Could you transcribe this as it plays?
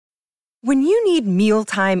When you need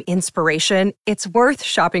mealtime inspiration, it's worth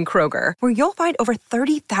shopping Kroger, where you'll find over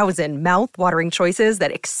 30,000 mouth-watering choices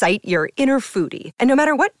that excite your inner foodie. And no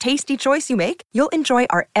matter what tasty choice you make, you'll enjoy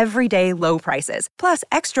our everyday low prices, plus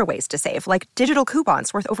extra ways to save, like digital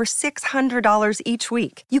coupons worth over $600 each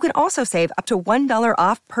week. You can also save up to $1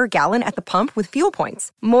 off per gallon at the pump with fuel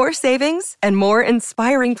points. More savings and more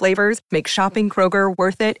inspiring flavors make shopping Kroger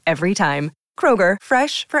worth it every time. Kroger,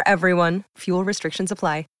 fresh for everyone. Fuel restrictions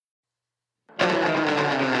apply.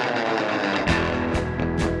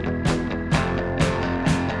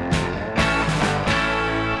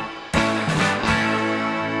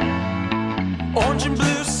 Orange and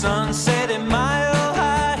blue sunset and mile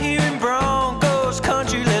high here in Broncos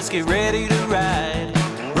country. Let's get ready to ride.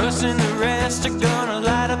 Russ and the rest are gonna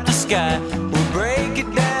light up the sky. We'll break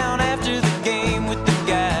it down after the game with the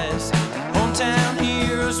guys. Hometown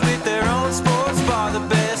heroes with their own sports bar. The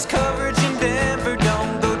best coverage in Denver,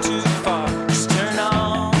 don't go too far. Just turn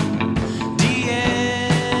on DNVR.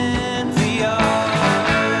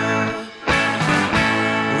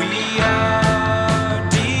 We are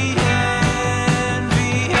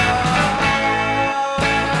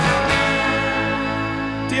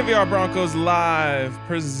DNVR Broncos Live,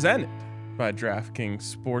 presented by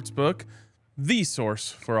DraftKings Sportsbook, the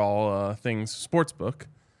source for all things sportsbook.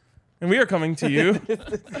 And we are coming to you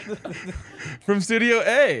from Studio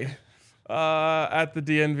A at the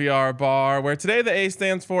DNVR bar, where today the A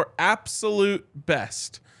stands for absolute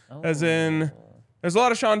best. As in, there's a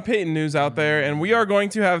lot of Sean Payton news out there, and we are going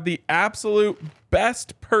to have the absolute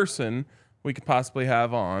best person we could possibly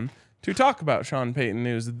have on to talk about Sean Payton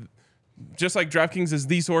news. Just like DraftKings is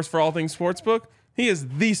the source for all things sportsbook, he is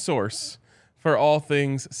the source for all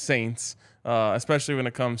things Saints, especially when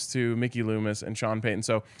it comes to Mickey Loomis and Sean Payton.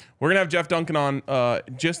 So we're going to have Jeff Duncan on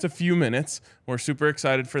just a few minutes. We're super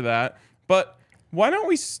excited for that. But why don't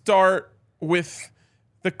we start with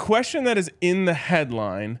the question that is in the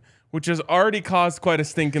headline, which has already caused quite a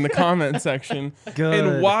stink in the comment section,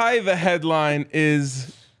 and why the headline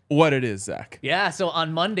is what it is, Zach. Yeah, so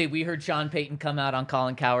on Monday, we heard Sean Payton come out on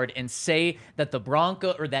Colin Cowherd and say that the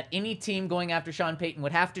Broncos, or that any team going after Sean Payton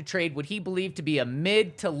would have to trade what he believed to be a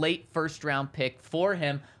mid to late first-round pick for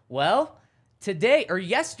him. Well,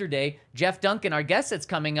 yesterday, Jeff Duncan, our guest that's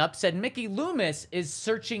coming up, said Mickey Loomis is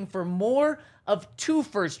searching for more of 2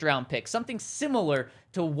 first-round picks, something similar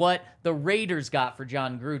to what the Raiders got for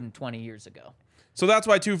John Gruden 20 years ago. So that's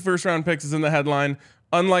why 2 first-round picks is in the headline.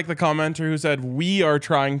 Unlike the commenter who said we are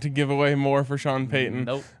trying to give away more for Sean Payton.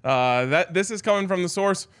 Nope. This is coming from the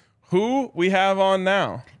source who we have on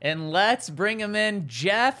now. And let's bring him in,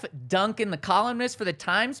 Jeff Duncan, the columnist for the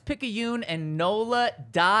Times-Picayune and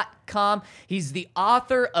NOLA.com. He's the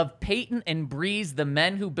author of Payton and Breeze, the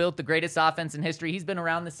men who built the greatest offense in history. He's been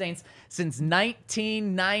around the Saints since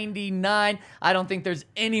 1999. I don't think there's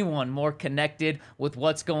anyone more connected with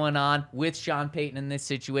what's going on with Sean Payton in this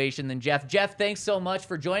situation than Jeff. Jeff, thanks so much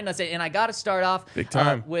for joining us. And I got to start off big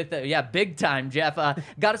time big time, Jeff.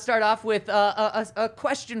 Got to start off with a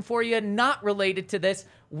question for you, not related to this.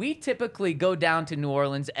 We typically go down to New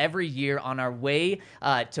Orleans every year on our way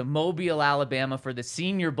to Mobile, Alabama for the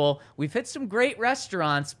Senior Bowl. We've hit some great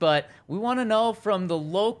restaurants, but we want to know from the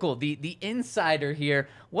local, the insider here,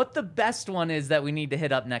 what the best one is that we need to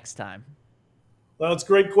hit up next time. Well, it's a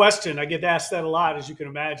great question. I get asked that a lot, as you can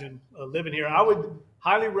imagine, living here. I would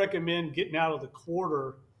highly recommend getting out of the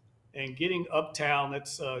quarter and getting uptown.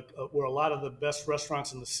 That's where a lot of the best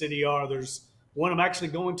restaurants in the city are. There's one I'm actually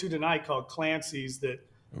going to tonight called Clancy's that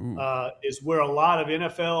is where a lot of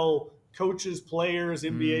NFL coaches, players,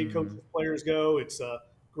 NBA coaches, players go. It's a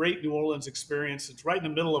great New Orleans experience. It's right in the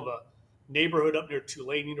middle of a neighborhood up near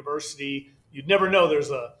Tulane University. You'd never know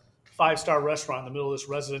there's a 5-star restaurant in the middle of this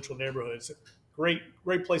residential neighborhood. It's a great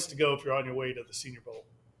place to go if you're on your way to the Senior Bowl.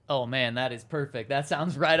 Oh, man, that is perfect. That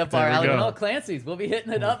sounds right up our alley. No, Clancy's. We'll be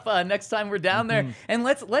hitting it up next time we're down there. And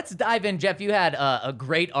let's dive in. Jeff, you had a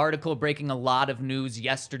great article breaking a lot of news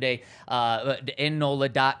yesterday in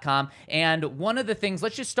NOLA.com. And one of the things,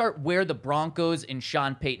 let's just start where the Broncos and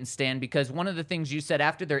Sean Payton stand, because one of the things you said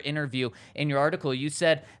after their interview in your article, you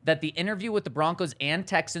said that the interview with the Broncos and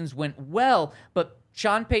Texans went well, but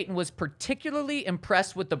Sean Payton was particularly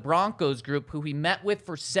impressed with the Broncos group, who he met with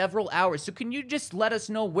for several hours. So can you just let us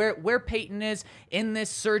know where Payton is in this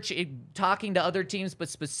search, talking to other teams, but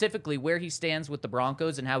specifically where he stands with the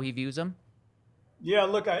Broncos and how he views them? Yeah,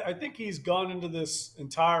 look, I think he's gone into this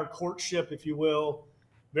entire courtship, if you will,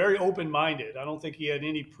 very open-minded. I don't think he had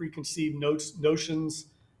any preconceived notions.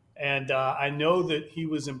 And I know that he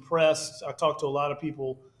was impressed. I talked to a lot of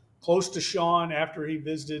people close to Sean after he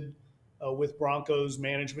visited with Broncos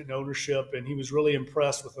management and ownership, and he was really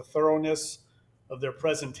impressed with the thoroughness of their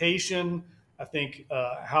presentation. I think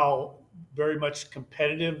how very much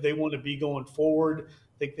competitive they want to be going forward.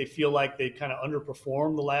 I think they feel like they kind of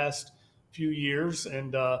underperformed the last few years,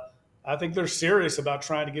 and I think they're serious about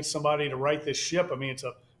trying to get somebody to right this ship. I mean, it's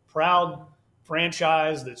a proud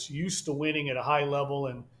franchise that's used to winning at a high level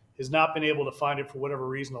and has not been able to find it for whatever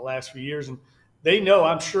reason the last few years. And they know,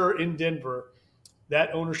 I'm sure in Denver,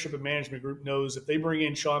 that ownership and management group knows if they bring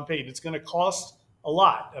in Sean Payton, it's going to cost a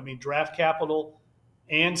lot. I mean, draft capital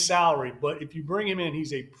and salary. But if you bring him in,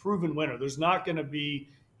 he's a proven winner. There's not going to be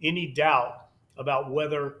any doubt about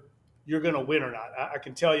whether you're going to win or not. I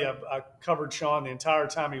can tell you, I covered Sean the entire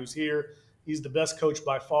time he was here. He's the best coach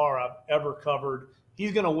by far I've ever covered.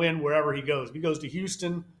 He's going to win wherever he goes. If he goes to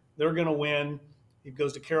Houston, they're going to win. If he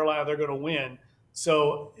goes to Carolina, they're going to win.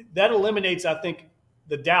 So that eliminates, I think,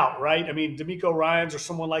 the doubt, right? I mean, DeMeco Ryans or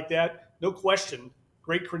someone like that, no question,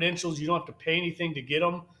 great credentials. You don't have to pay anything to get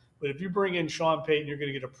them. But if you bring in Sean Payton, you're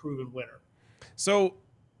going to get a proven winner. So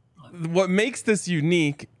what makes this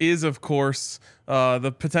unique is, of course,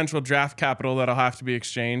 the potential draft capital that'll have to be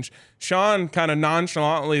exchanged. Sean kind of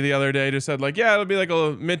nonchalantly the other day just said, like, yeah, it'll be like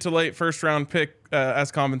a mid to late first round pick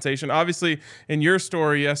as compensation. Obviously, in your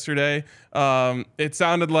story yesterday, it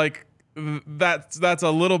sounded like that's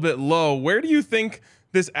a little bit low. Where do you think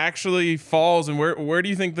this actually falls, and where do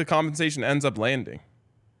you think the compensation ends up landing?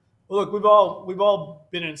 Well, look, we've all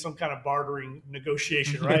been in some kind of bartering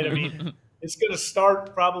negotiation, right? I mean, it's going to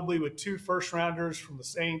start probably with 2 first-rounders from the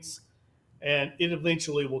Saints, and it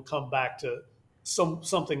eventually will come back to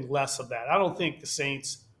something less of that. I don't think the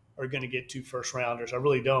Saints are going to get 2 first-rounders. I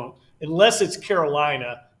really don't. Unless it's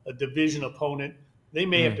Carolina, a division opponent, they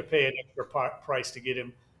may have to pay an extra price to get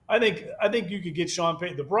him. I think you could get Sean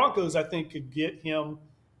Payton. The Broncos, I think, could get him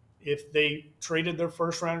if they traded their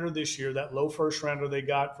first-rounder this year, that low first-rounder they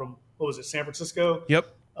got from, what was it, San Francisco?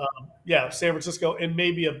 Yep. San Francisco, and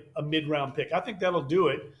maybe a mid-round pick. I think that'll do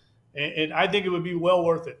it, and I think it would be well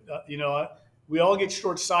worth it. We all get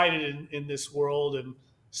short-sighted in this world and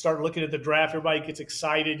start looking at the draft. Everybody gets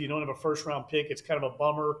excited. You don't have a first-round pick. It's kind of a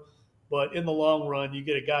bummer, but in the long run, you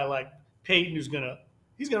get a guy like Payton who's gonna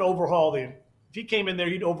overhaul the. If he came in there,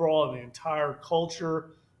 he'd overhaul the entire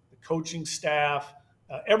culture, the coaching staff,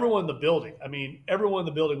 everyone in the building. I mean, everyone in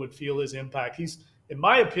the building would feel his impact. He's, in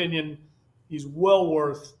my opinion, he's well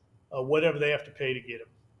worth whatever they have to pay to get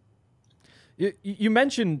him. You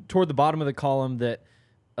mentioned toward the bottom of the column that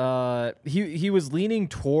he was leaning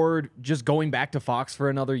toward just going back to Fox for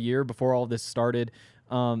another year before all this started.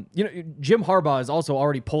 Jim Harbaugh has also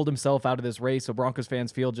already pulled himself out of this race, so Broncos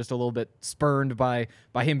fans feel just a little bit spurned by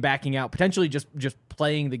him backing out, potentially just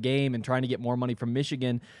playing the game and trying to get more money from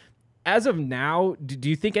Michigan. As of now, do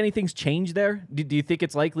you think anything's changed there? Do you think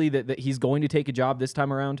it's likely that he's going to take a job this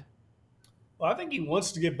time around? Well, I think he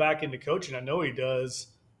wants to get back into coaching. I know he does,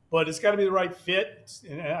 but it's got to be the right fit.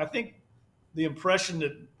 And I think the impression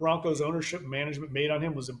that Broncos ownership and management made on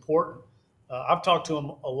him was important. I've talked to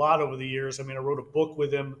him a lot over the years. I mean, I wrote a book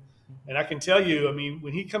with him, and I can tell you, I mean,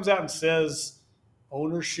 when he comes out and says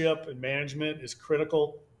ownership and management is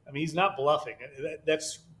critical, I mean, he's not bluffing.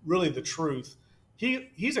 That's really the truth.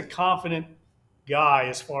 He's a confident guy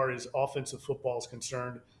as far as offensive football is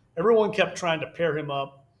concerned. Everyone kept trying to pair him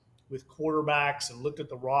up with quarterbacks and looked at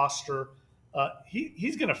the roster.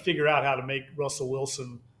 He's going to figure out how to make Russell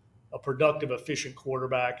Wilson a productive, efficient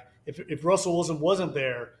quarterback. If Russell Wilson wasn't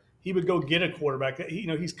there, he would go get a quarterback.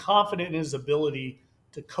 He's confident in his ability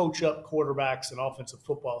to coach up quarterbacks in offensive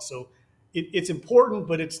football. So it's important,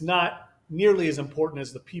 but it's not nearly as important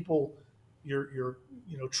as the people you're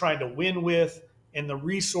trying to win with and the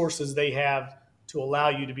resources they have to allow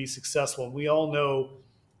you to be successful. And we all know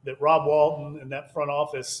that Rob Walton and that front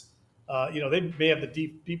office, they may have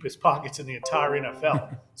the deepest pockets in the entire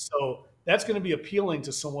NFL. So that's going to be appealing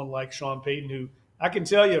to someone like Sean Payton, who I can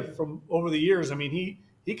tell you from over the years, I mean,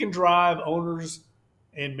 he can drive owners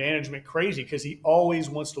and management crazy because he always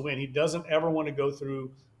wants to win. He doesn't ever want to go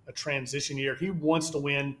through a transition year. He wants to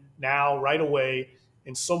win now, right away.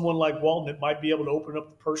 And someone like Walton that might be able to open up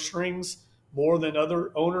the purse strings more than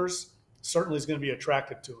other owners certainly is going to be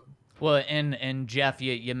attractive to him. Well, and Jeff,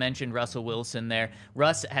 you mentioned Russell Wilson there.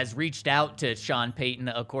 Russ has reached out to Sean Payton,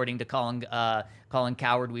 according to Colin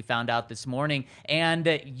Cowherd, we found out this morning.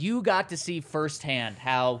 And you got to see firsthand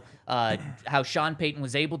how Sean Payton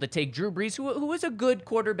was able to take Drew Brees, who was a good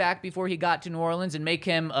quarterback before he got to New Orleans, and make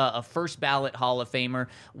him a first-ballot Hall of Famer.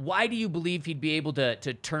 Why do you believe he'd be able to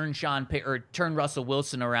turn Russell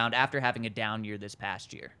Wilson around after having a down year this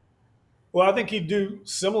past year? Well, I think he'd do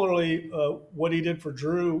similarly what he did for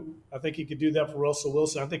Drew. I think he could do that for Russell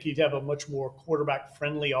Wilson. I think he'd have a much more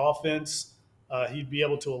quarterback-friendly offense. He'd be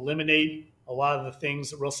able to eliminate a lot of the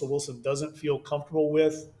things that Russell Wilson doesn't feel comfortable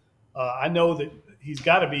with. I know that he's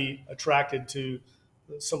got to be attracted to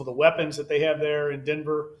some of the weapons that they have there in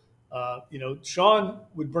Denver. Sean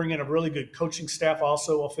would bring in a really good coaching staff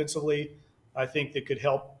also offensively. I think that could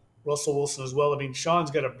help Russell Wilson as well. I mean,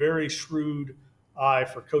 Sean's got a very shrewd eye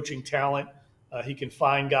for coaching talent. He can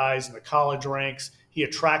find guys in the college ranks. He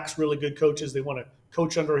attracts really good coaches. They want to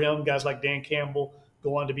coach under him. Guys like Dan Campbell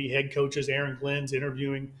go on to be head coaches. Aaron Glenn's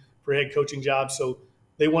interviewing for head coaching jobs. So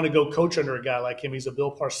they want to go coach under a guy like him. He's a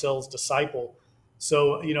Bill Parcells disciple.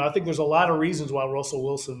 So, I think there's a lot of reasons why Russell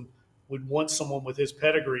Wilson would want someone with his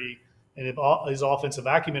pedigree and his offensive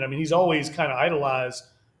acumen. I mean, he's always kind of idolized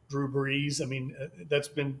Drew Brees. I mean, that's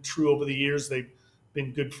been true over the years. They've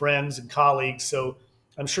been good friends and colleagues. So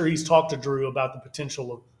I'm sure he's talked to Drew about the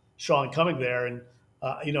potential of Sean coming there. And,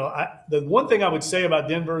 the one thing I would say about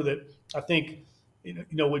Denver that I think,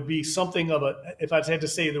 would be something of if I had to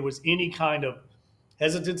say there was any kind of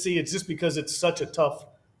hesitancy, it's just because it's such a tough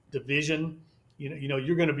division.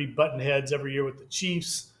 You're going to be button heads every year with the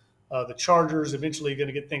Chiefs, the Chargers, eventually going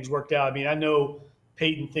to get things worked out. I mean, I know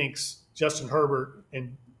Peyton thinks Justin Herbert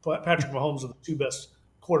and Patrick Mahomes are the two best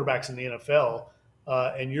quarterbacks in the NFL.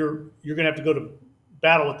 And you're going to have to go to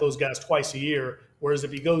battle with those guys twice a year. Whereas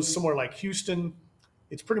if he goes somewhere like Houston,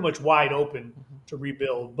 it's pretty much wide open to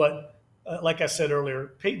rebuild. But like I said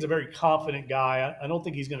earlier, Peyton's a very confident guy. I don't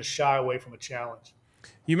think he's going to shy away from a challenge.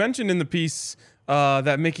 You mentioned in the piece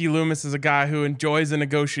that Mickey Loomis is a guy who enjoys a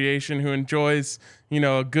negotiation, who enjoys,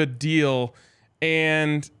 a good deal.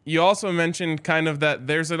 And you also mentioned kind of that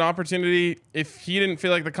there's an opportunity, if he didn't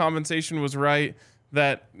feel like the compensation was right,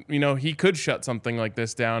 that, he could shut something like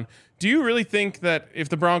this down. Do you really think that if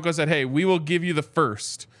the Broncos said, hey, we will give you the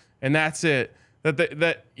first and that's it,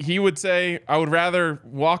 that he would say, I would rather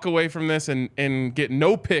walk away from this and get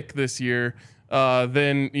no pick this year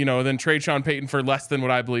than trade Sean Payton for less than what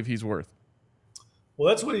I believe he's worth? Well,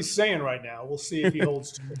 that's what he's saying right now. We'll see if he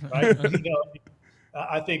holds to it, right?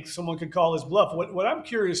 I think someone could call his bluff. What I'm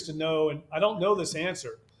curious to know, and I don't know this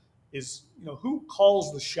answer, is who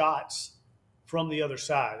calls the shots from the other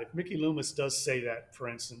side? If Mickey Loomis does say that, for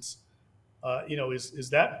instance, is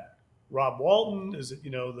that Rob Walton? Is it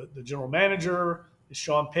the general manager? Is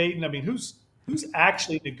Sean Payton? I mean, who's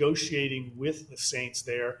actually negotiating with the Saints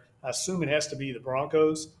there? I assume it has to be the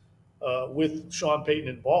Broncos with Sean Payton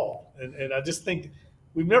involved, and I just think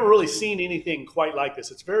we've never really seen anything quite like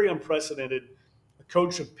this. It's very unprecedented. A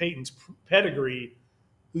coach of Payton's pedigree,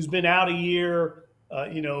 who's been out a year.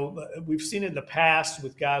 We've seen it in the past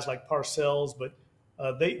with guys like Parcells, but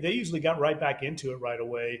they usually got right back into it right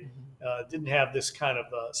away. Didn't have this kind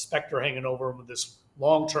of specter hanging over them with this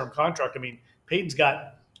long-term contract. I mean, Payton's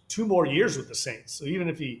got 2 more years with the Saints. So even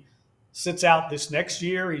if he sits out this next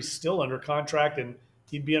year, he's still under contract, and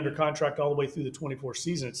he'd be under contract all the way through the 24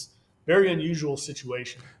 season. It's a very unusual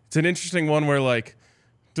situation. It's an interesting one where,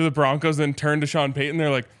 do the Broncos then turn to Sean Payton? They're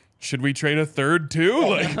like, should we trade a third too?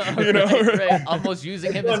 Right. Almost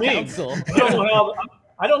using him as counsel.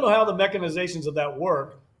 I don't know how the mechanizations of that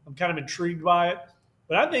work. I'm kind of intrigued by it.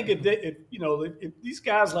 But I think if these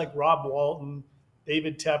guys like Rob Walton,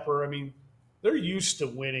 David Tepper, I mean, they're used to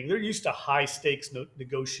winning. They're used to high stakes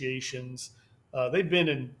negotiations. They've been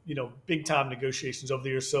in big time negotiations over the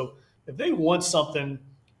years. So if they want something,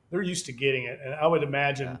 they're used to getting it. And I would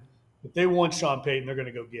imagine if they want Sean Payton, they're going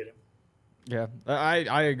to go get him. Yeah,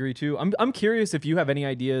 I agree too. I'm curious if you have any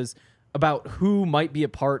ideas about who might be a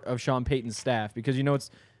part of Sean Payton's staff, because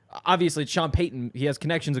it's obviously it's Sean Payton. He has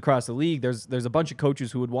connections across the league. There's a bunch of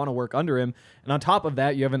coaches who would want to work under him, and on top of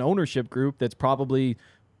that, you have an ownership group that's probably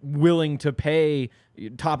willing to pay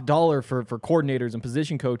top dollar for coordinators and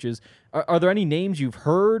position coaches. Are there any names you've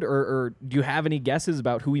heard, or do you have any guesses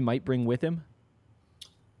about who he might bring with him?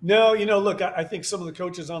 No, look, I think some of the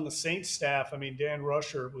coaches on the Saints staff, I mean, Dan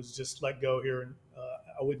Rusher was just let go here, and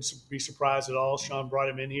I wouldn't be surprised at all. Sean brought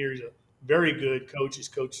him in here. He's a very good coach. He's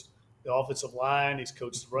coached the offensive line. He's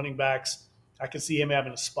coached the running backs. I can see him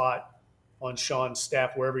having a spot on Sean's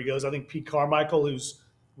staff wherever he goes. I think Pete Carmichael, who's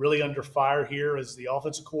really under fire here as the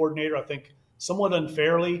offensive coordinator, I think somewhat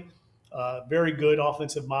unfairly, very good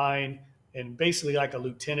offensive mind, and basically like a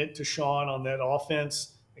lieutenant to Sean on that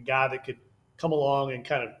offense, a guy that could come along and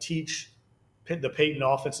kind of teach the Payton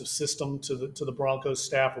offensive system to the Broncos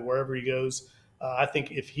staff or wherever he goes. I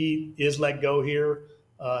think if he is let go here,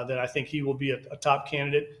 then I think he will be a top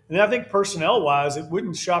candidate. And I think personnel-wise, it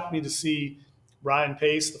wouldn't shock me to see Ryan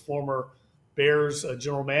Pace, the former Bears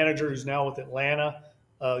general manager who's now with Atlanta,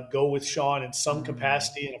 go with Sean in some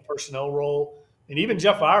capacity in a personnel role. And even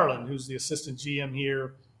Jeff Ireland, who's the assistant GM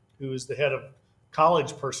here, who is the head of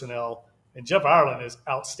college personnel. And Jeff Ireland is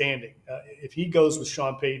outstanding. If he goes with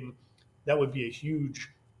Sean Payton, that would be a huge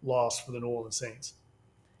loss for the New Orleans Saints.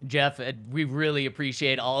 Jeff, we really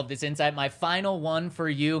appreciate all of this insight. My final one for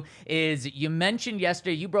you is, you mentioned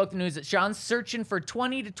yesterday, you broke the news that Sean's searching for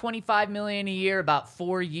 $20 to $25 million a year, about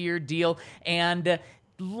 4-year deal. And a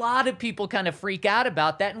lot of people kind of freak out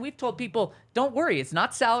about that. And we've told people, don't worry, it's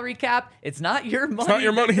not salary cap. It's not your money. It's not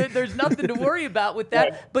your money. There's nothing to worry about with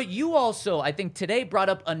that. Right. But you also, I think today, brought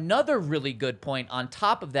up another really good point on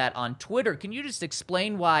top of that on Twitter. Can you just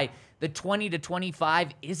explain why the 20 to 25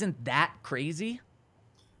 isn't that crazy?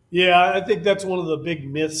 Yeah, I think that's one of the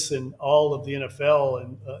big myths in all of the NFL.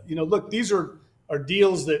 And, look, these are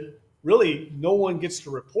deals that really no one gets to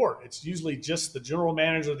report. It's usually just the general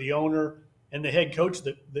manager, the owner, and the head coach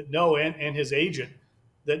that know, and his agent,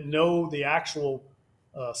 that know the actual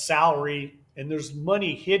salary. And there's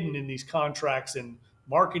money hidden in these contracts and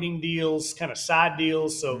marketing deals, kind of side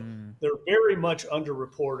deals. So they're very much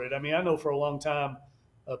underreported. I mean, I know for a long time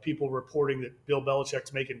people reporting that Bill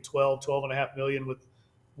Belichick's making $12.5 million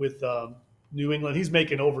with New England. He's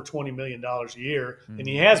making over $20 million a year, and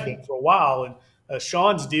he has been for a while. And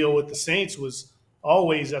Sean's deal with the Saints was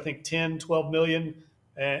always, I think, 10, 12 million.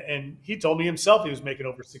 And he told me himself he was making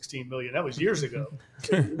over 16 million. That was years ago.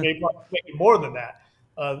 So he making more than that.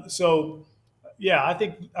 I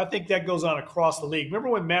think that goes on across the league. Remember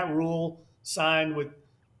when Matt Rule signed with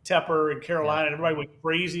Tepper in Carolina, and everybody went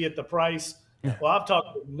crazy at the price? Yeah. Well, I've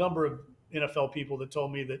talked to a number of NFL people that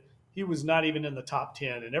told me that he was not even in the top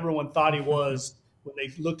 10, and everyone thought he was when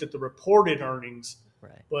they looked at the reported earnings.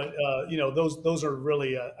 Right. But those are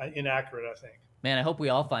really inaccurate, I think. Man, I hope we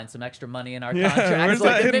all find some extra money in our contracts.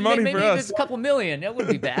 Maybe just a couple million. That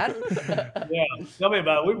wouldn't be bad. Yeah, tell me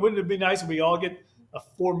about it. Wouldn't it be nice if we all get a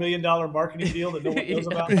 $4 million marketing deal that no one knows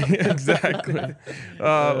about? Exactly.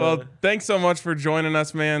 Well, thanks so much for joining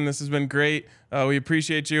us, man. This has been great. We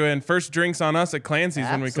appreciate you. And first drinks on us at Clancy's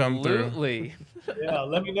when we come through. Absolutely. Yeah,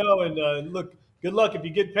 let me know. And look, good luck. If you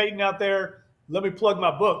get Payton out there, let me plug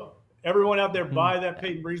my book. Everyone out there, buy that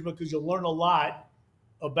Payton Breeze book, because you'll learn a lot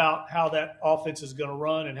about how that offense is going to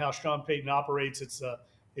run and how Sean Payton operates.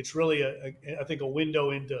 It's really, I think, a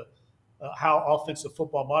window into how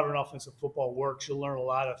modern offensive football works. You'll learn a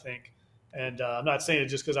lot, I think. And I'm not saying it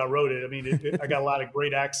just because I wrote it. I mean, I got a lot of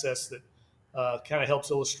great access that kind of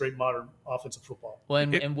helps illustrate modern offensive football. Well,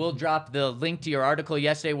 and we'll drop the link to your article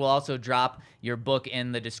yesterday. We'll also drop your book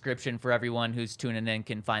in the description for everyone who's tuning in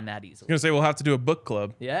can find that easily. I'm going to say we'll have to do a book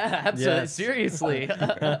club. Yeah, absolutely. Yes. Seriously.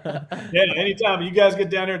 Yeah, anytime you guys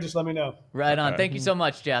get down here, just let me know. Right on. Thank you so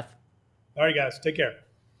much, Jeff. All right, guys. Take care.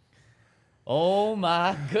 Oh,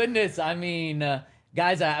 my goodness. I mean,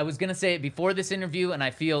 guys, I was going to say it before this interview, and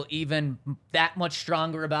I feel even that much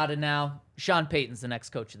stronger about it now. Sean Payton's the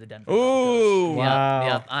next coach of the Denver Broncos. Ooh, wow.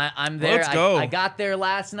 Yep. I'm there. Let's go. I got there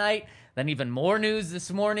last night. Then even more news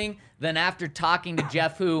this morning. Then after talking to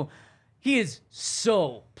Jeff, who he is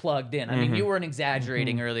so plugged in. I mean, you weren't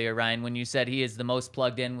exaggerating earlier, Ryan, when you said he is the most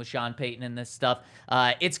plugged in with Sean Payton and this stuff.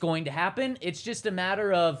 It's going to happen. It's just a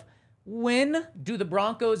matter of, when do the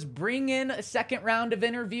Broncos bring in a second round of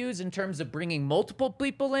interviews in terms of bringing multiple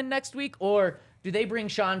people in next week? Or do they bring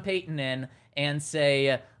Sean Payton in and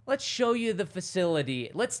say, let's show you the facility,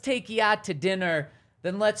 let's take you out to dinner,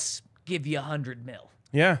 then let's give you $100 million?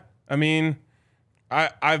 Yeah. I mean,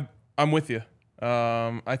 I'm with you.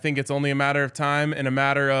 I think it's only a matter of time and a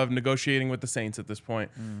matter of negotiating with the Saints at this point.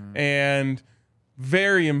 And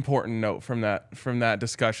very important note from that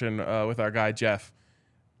discussion with our guy Jeff.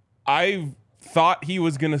 I thought he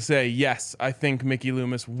was going to say, yes, I think Mickey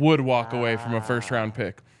Loomis would walk away from a first-round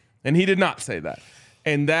pick. And he did not say that.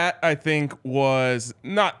 And that, I think, was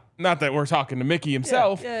not that we're talking to Mickey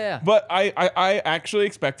himself, but I actually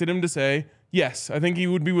expected him to say, yes, I think he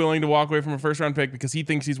would be willing to walk away from a first-round pick because he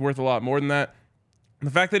thinks he's worth a lot more than that. And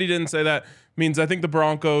the fact that he didn't say that means I think the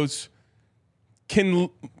Broncos can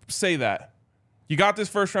say that. You got this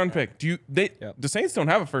first-round pick. The Saints don't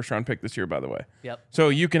have a first-round pick this year, by the way. Yep. So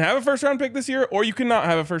you can have a first-round pick this year, or you cannot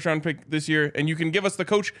have a first-round pick this year, and you can give us the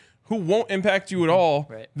coach who won't impact you at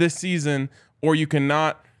all this season, or you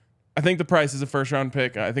cannot. I think the price is a first-round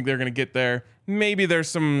pick. I think they're going to get there. Maybe there's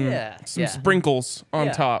some sprinkles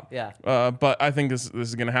on top. Yeah. But I think this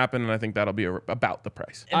is going to happen, and I think that'll be about the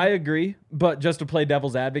price. I agree, but just to play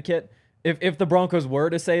devil's advocate, if the Broncos were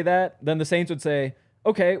to say that, then the Saints would say,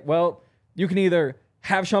 okay, well, you can either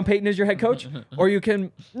have Sean Payton as your head coach, or you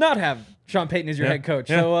can not have Sean Payton is your head coach.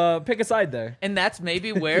 Yeah. So pick a side there. And that's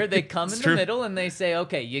maybe where they come in the true. middle and they say,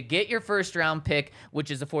 okay, you get your first round pick, which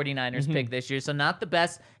is a 49ers pick this year, so not the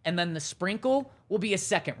best. And then the sprinkle will be a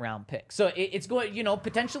second round pick. So it's going,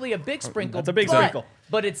 potentially a big sprinkle. That's a big sprinkle.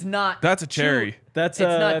 But it's not. That's a cherry. That's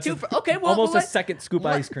okay. Well, almost a second scoop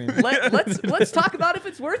ice cream. Let's talk about if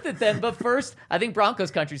it's worth it then. But first, I think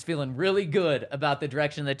Broncos country's feeling really good about the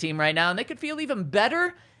direction of the team right now, and they could feel even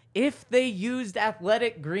better if they used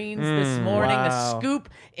Athletic Greens this morning. Wow. The scoop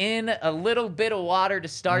in a little bit of water to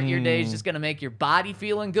start your day is just going to make your body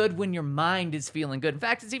feeling good when your mind is feeling good. In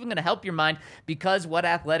fact, it's even going to help your mind because what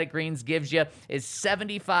Athletic Greens gives you is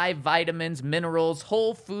 75 vitamins, minerals,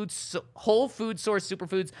 whole food source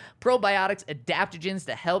superfoods, probiotics, adaptogens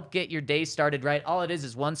to help get your day started right. All it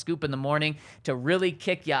is one scoop in the morning to really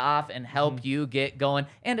kick you off and help you get going.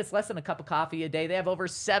 And it's less than a cup of coffee a day. They have over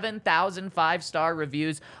 7,000 five-star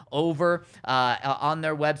reviews over on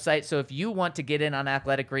their website. So if you want to get in on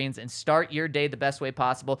Athletic Greens and start your day the best way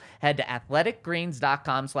possible, head to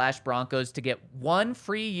athleticgreens.com/Broncos to get 1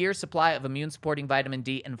 free year supply of immune supporting vitamin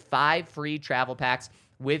D and 5 free travel packs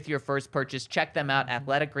with your first purchase. Check them out,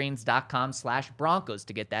 athleticgreens.com/Broncos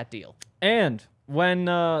to get that deal. And when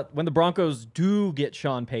the Broncos do get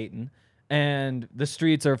Sean Payton, and the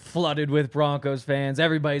streets are flooded with Broncos fans,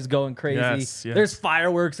 everybody's going crazy. Yes. There's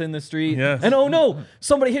fireworks in the street. Yes. And oh no,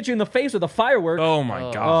 somebody hit you in the face with a firework. Oh my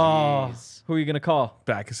God. Oh, who are you going to call?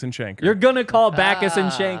 Backus and Shanker. You're going to call Backus and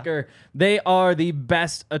Shanker. They are the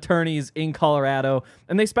best attorneys in Colorado,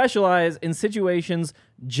 and they specialize in situations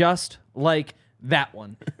just like that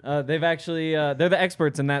one. They've actually, they're the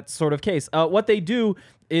experts in that sort of case. What they do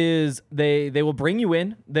is they will bring you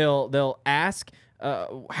in. They'll ask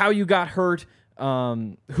how you got hurt,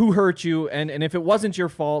 who hurt you, and if it wasn't your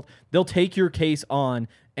fault, they'll take your case on.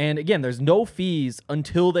 And again, there's no fees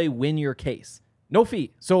until they win your case. No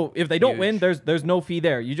fee. So if they don't win, there's no fee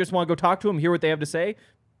there. You just want to go talk to them, hear what they have to say.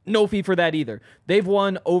 No fee for that either. They've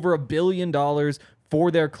won over $1 billion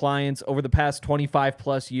for their clients over the past 25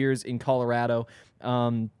 plus years in Colorado.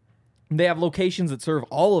 They have locations that serve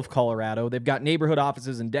all of Colorado. They've got neighborhood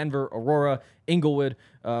offices in Denver, Aurora, Inglewood,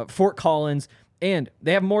 Fort Collins, and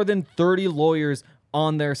they have more than 30 lawyers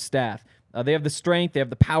on their staff. They have the strength, they have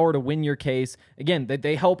the power to win your case. Again,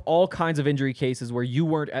 they help all kinds of injury cases where you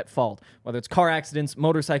weren't at fault, whether it's car accidents,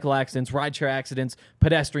 motorcycle accidents, rideshare accidents,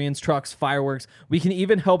 pedestrians, trucks, fireworks. We can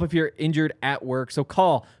even help if you're injured at work. So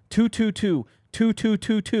call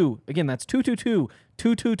 222-2222. Again, that's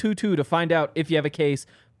 222-2222 to find out if you have a case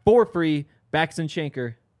for free. Backus and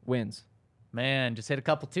Shanker wins. Man, just hit a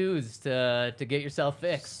couple twos to get yourself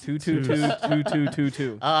fixed.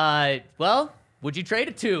 222-2222. Well, would you trade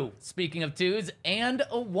a 2, speaking of 2s, and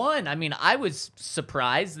a 1? I mean, I was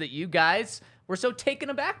surprised that you guys were so taken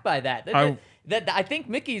aback by that. That I think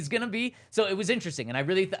Mickey's going to be... So it was interesting, and I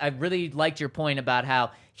really liked your point about how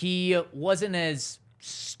he wasn't as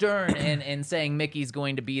stern in saying Mickey's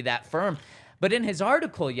going to be that firm. But in his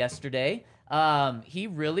article yesterday... he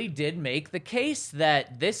really did make the case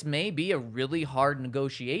that this may be a really hard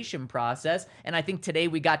negotiation process. And I think today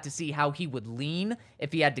we got to see how he would lean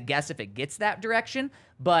if he had to guess if it gets that direction.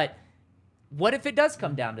 But what if it does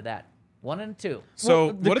come down to that? 1 and 2.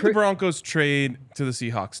 So what did the Broncos trade to the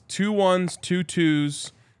Seahawks? 2 1s, 2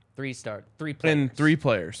 2s. 3 players. And 3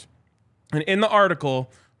 players. And in the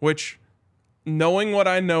article, which... knowing what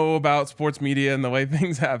I know about sports media and the way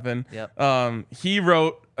things happen, he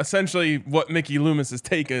wrote essentially what Mickey Loomis's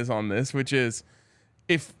take is on this, which is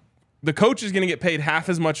if the coach is going to get paid half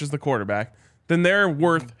as much as the quarterback, then they're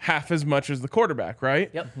worth half as much as the quarterback, right?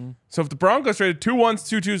 Yep. So if the Broncos traded 2 1s,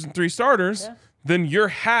 2 2s, and 3 starters, then your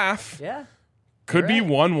half could be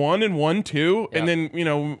 1 1 and 1 2, and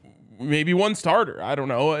then, maybe 1 starter. I don't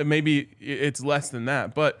know. Maybe it's less than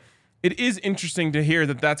that. But it is interesting to hear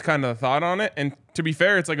that that's kind of the thought on it. And to be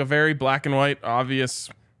fair, it's like a very black and white, obvious,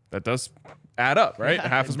 that does add up, right? Yeah,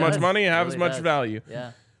 half as much money, half as much value.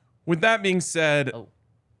 Yeah. With that being said,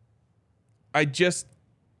 I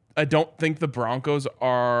don't think the Broncos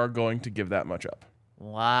are going to give that much up.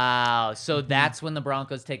 Wow. So that's when the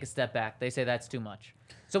Broncos take a step back. They say that's too much.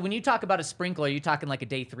 So when you talk about a sprinkle, are you talking like a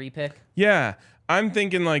day 3 pick? Yeah. I'm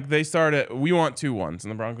thinking like they start at, we want 2 1s.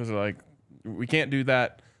 And the Broncos are like, we can't do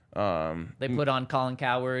that. They put on Colin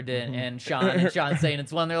Cowherd and Sean saying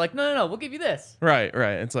it's 1. They're like, no, we'll give you this. Right.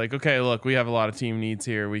 It's like, okay, look, we have a lot of team needs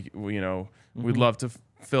here. We'd love to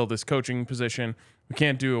fill this coaching position. We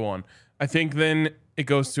can't do a 1. I think then it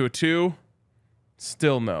goes to a 2.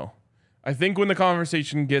 Still no. I think when the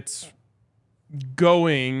conversation gets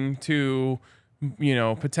going to,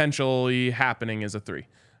 potentially happening is a 3.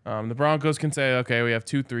 The Broncos can say, okay, we have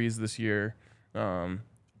 2 3s this year.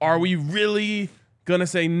 are we really going to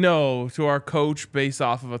say no to our coach based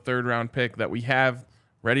off of a third-round pick that we have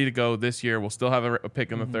ready to go this year? We'll still have a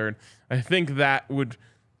pick in the third. I think that's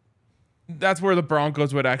where the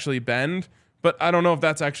Broncos would actually bend, but I don't know if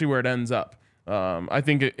that's actually where it ends up. I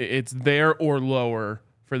think it's there or lower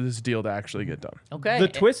for this deal to actually get done. Okay. The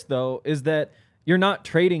twist, though, is that you're not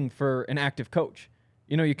trading for an active coach.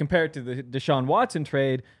 You compare it to the Deshaun Watson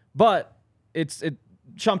trade, but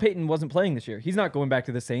Sean Payton wasn't playing this year. He's not going back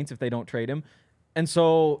to the Saints if they don't trade him. And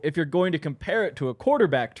so if you're going to compare it to a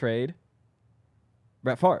quarterback trade,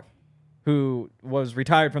 Brett Favre, who was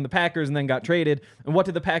retired from the Packers and then got traded. And what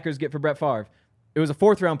did the Packers get for Brett Favre? It was a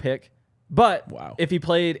 4th-round pick, but if he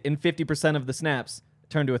played in 50% of the snaps, it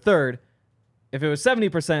turned to a 3rd. If it was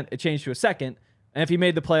 70%, it changed to a 2nd. And if he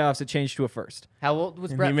made the playoffs, it changed to a 1st. How old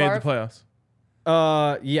was Brett Favre? He made the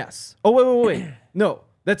playoffs. Yes. Oh, wait. No,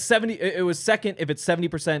 that's 70. It was 2nd if it's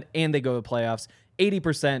 70% and they go to the playoffs.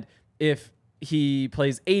 80% if he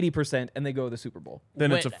plays 80% and they go to the Super Bowl.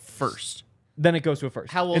 Then it's a 1st. Then it goes to a 1st.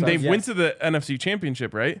 How old? And they went to the NFC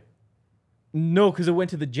Championship, right? No, because it went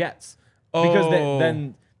to the Jets. Oh. Because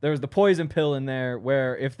then there was the poison pill in there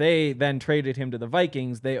where if they then traded him to the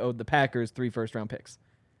Vikings, they owed the Packers 3 first-round picks.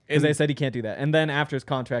 Because they said he can't do that. And then after his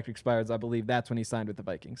contract expires, I believe that's when he signed with the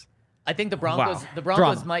Vikings. I think the Broncos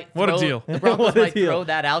Drama. might What a deal. The Broncos might throw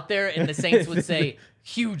that out there, and the Saints would say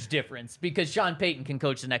huge difference because Sean Payton can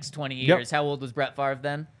coach the next 20 years. How old was Brett Favre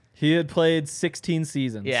then? He had played 16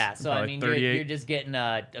 seasons. Yeah, so I mean, you're just getting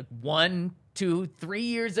 1, 2, 3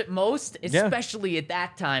 years at most, especially at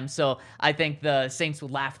that time. So I think the Saints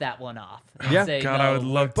would laugh that one off. Yeah, say, God, no. I would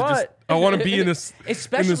love to I want to be in this,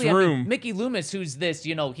 especially in this room. I mean, Mickey Loomis, who's this,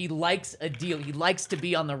 he likes a deal. He likes to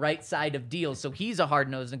be on the right side of deals. So he's a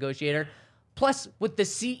hard-nosed negotiator. Plus, with the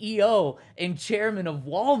CEO and chairman of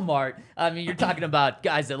Walmart, I mean, you're talking about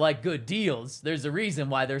guys that like good deals. There's a reason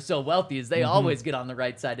why they're so wealthy is they always get on the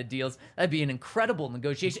right side of deals. That'd be an incredible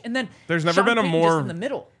negotiation. And then There's never Sean been a Payton more just in the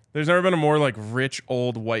middle. There's never been a more like rich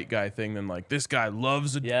old white guy thing than like this guy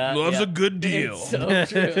loves a good deal. It's so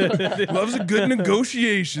true. Loves a good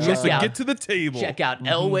negotiation. Loves to get to the table. Check out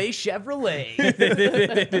Elway Chevrolet.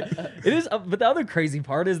 It is, but the other crazy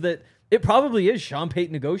part is that it probably is Sean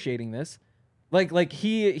Payton negotiating this. Like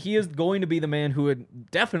he is going to be the man who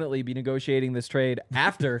would definitely be negotiating this trade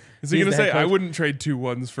after. Is he going to say, I wouldn't trade 2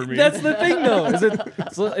 1s for me? That's the thing, though.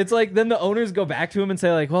 So it's like then the owners go back to him and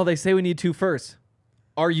say, like, well, they say we need 2 firsts.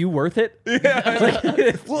 Are you worth it?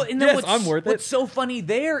 Yeah. Well, and then I'm worth it. What's so funny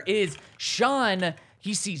there is Sean,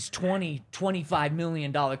 he sees $25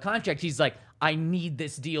 million contract. He's like, I need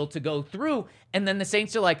this deal to go through. And then the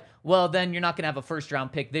Saints are like, well, then you're not going to have a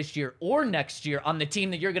first-round pick this year or next year on the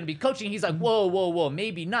team that you're going to be coaching. He's like, whoa,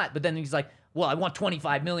 maybe not. But then he's like, well, I want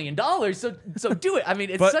 $25 million, so do it. I mean,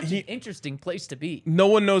 it's such an interesting place to be. No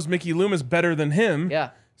one knows Mickey Loomis better than him. Yeah.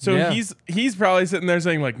 So he's probably sitting there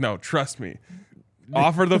saying like, no, trust me.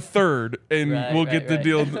 Offer the 3rd, and we'll get the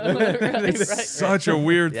deal. It's such a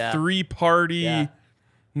weird 3-party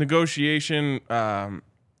negotiation.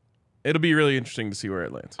 It'll be really interesting to see where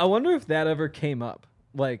it lands. I wonder if that ever came up,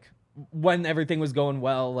 like when everything was going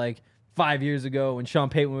well, like 5 years ago when Sean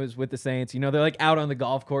Payton was with the Saints. They're like out on the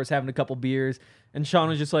golf course having a couple beers, and Sean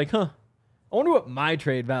was just like, I wonder what my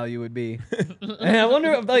trade value would be. And I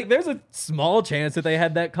wonder if, like, there's a small chance that they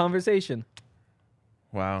had that conversation.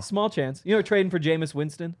 Wow. Small chance. Trading for Jameis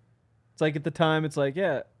Winston. It's like at the time, it's like,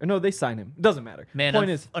 yeah. Or no, they signed him. It doesn't matter. Man, point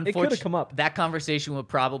is, it could have come up. That conversation would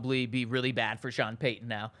probably be really bad for Sean Payton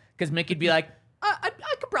now. Because Mickey'd be like, I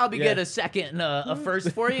could probably get a 2nd and a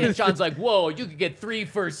 1st for you. And Sean's like, whoa, you could get 3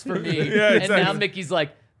 firsts for me. Exactly. And now Mickey's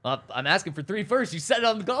like, I'm asking for 3 firsts. You said it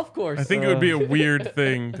on the golf course. I think it would be a weird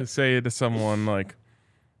thing to say to someone like,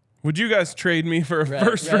 would you guys trade me for a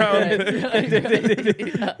first round pick?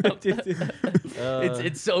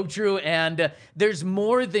 It's so true. And there's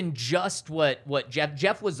more than just what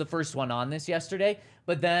Jeff was the first one on this yesterday.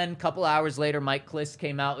 But then a couple hours later, Mike Kliss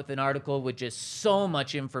came out with an article with just so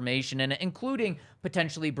much information in it, including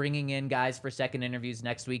potentially bringing in guys for second interviews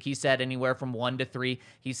next week. He said anywhere from 1 to 3.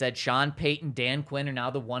 He said Sean Payton, Dan Quinn are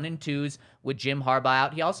now the 1 and 2s with Jim Harbaugh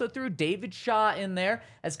out. He also threw David Shaw in there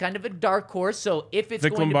as kind of a dark horse. So if it's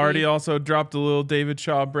Vic going Lombardi to be, also dropped a little David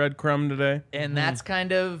Shaw breadcrumb today. and that's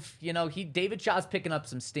kind of, David Shaw's picking up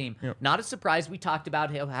some steam. Yep. Not a surprise. We talked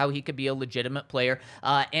about how he could be a legitimate player.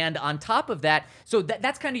 And on top of that, so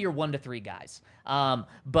that's kind of your 1 to 3 guys.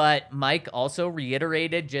 But Mike also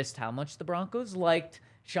reiterated just how much the Broncos liked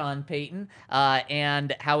Sean Payton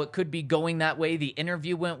and how it could be going that way. The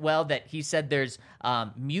interview went well, that he said there's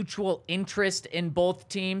mutual interest in both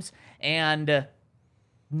teams. And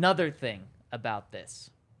another thing about this,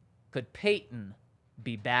 could Payton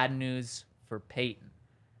be bad news for Payton?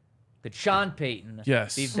 Could Sean Payton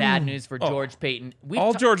Yes. be bad news for George Payton?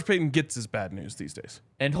 All George Payton gets is bad news these days.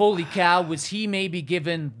 And holy cow, was he maybe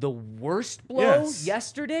given the worst blow Yes.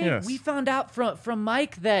 yesterday? Yes. We found out from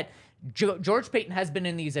Mike that George Payton has been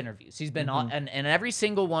in these interviews. He's been on, and every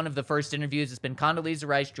single one of the first interviews, it's been Condoleezza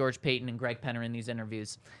Rice, George Payton, and Greg Penner in these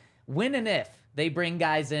interviews. When and if they bring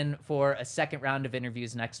guys in for a second round of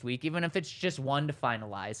interviews next week, even if it's just one to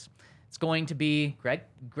finalize, it's going to be Greg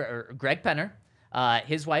Penner,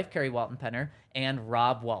 his wife, Carrie Walton Penner, and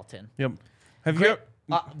Rob Walton. Yep. Have you?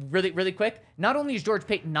 Really quick, not only is George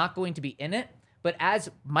Payton not going to be in it, but as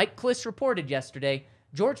Mike Kliss reported yesterday,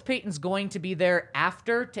 George Payton's going to be there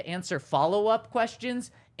after to answer follow-up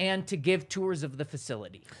questions and to give tours of the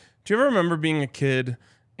facility. Do you ever remember being a kid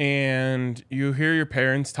and you hear your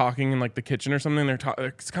parents talking in like the kitchen or something?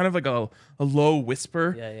 It's kind of like a low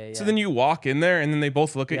whisper. Yeah. So then you walk in there and then they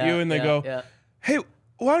both look at you and they go, "Hey,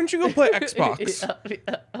 why don't you go play Xbox?"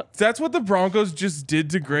 That's what the Broncos just did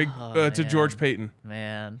to to George Payton.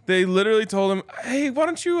 Man, They literally told him, "Hey, why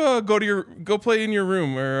don't you go play in your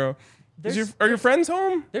room or are your friends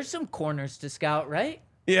home?" There's some corners to scout, right?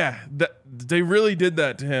 Yeah, they really did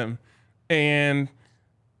that to him, and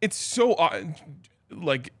it's so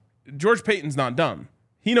like George Payton's not dumb.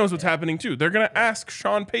 He knows what's happening too. They're gonna ask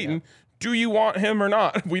Sean Payton, "Do you want him or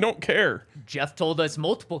not?" We don't care. Jeff told us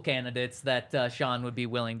multiple candidates that Sean would be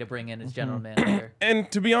willing to bring in as general manager. And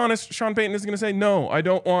to be honest, Sean Payton is gonna say, "No, I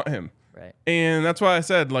don't want him." Right. And that's why I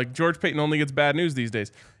said, like, George Payton only gets bad news these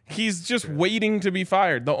days. He's just waiting to be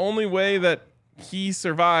fired. The only way that he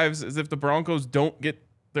survives is if the Broncos don't get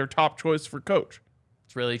their top choice for coach.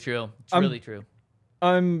 It's really true. It's really true.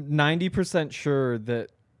 I'm 90% sure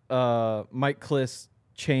that Mike Kliss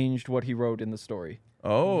changed what he wrote in the story.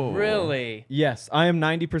 Oh. Really? Yes, I am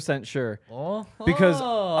 90% sure. Oh. Because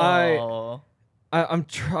I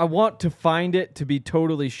want to find it to be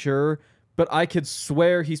totally sure, but I could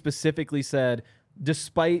swear he specifically said,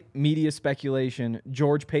 despite media speculation,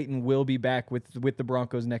 George Payton will be back with the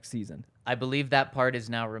Broncos next season. I believe that part is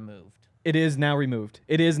now removed. It is now removed.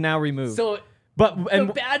 So but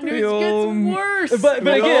the bad news gets worse. But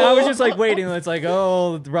again, I was just like waiting. It's like,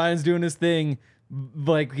 oh, Ryan's doing his thing.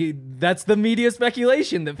 Like that's the media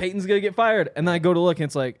speculation that Payton's gonna get fired. And then I go to look and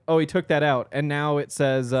it's like, oh, he took that out. And now it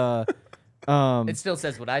says it still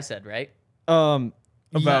says what I said, right?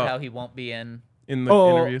 About how he won't be in the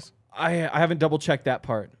interviews. I haven't double checked that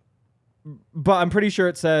part. But I'm pretty sure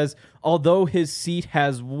it says, although his seat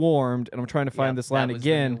has warmed, and I'm trying to find this line that was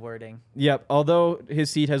again. the new wording. Yep. Although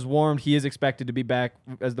his seat has warmed, he is expected to be back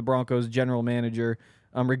as the Broncos general manager,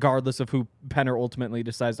 regardless of who Penner ultimately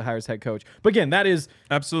decides to hire as head coach. But again, that is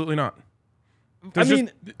Absolutely not.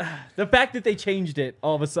 the fact that they changed it,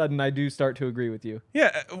 all of a sudden, I do start to agree with you.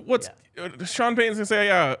 Yeah. Sean Payton's gonna say,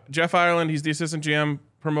 "Yeah, Jeff Ireland, he's the assistant GM.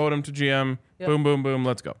 Promote him to GM. Yep. Boom, boom, boom.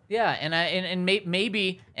 Let's go." Yeah, and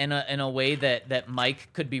maybe in a way that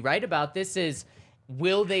Mike could be right about this is,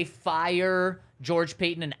 will they fire George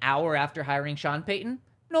Payton an hour after hiring Sean Payton?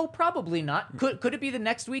 No, probably not. Could it be the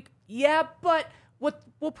next week? Yeah, but what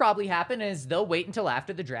will probably happen is they'll wait until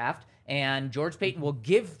after the draft, and George Payton will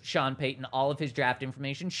give Sean Payton all of his draft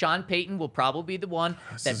information. Sean Payton will probably be the one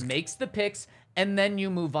that makes the picks, and then you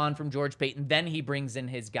move on from George Payton. Then he brings in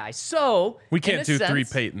his guy. So we can't do three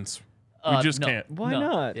Paytons. We just can't. Why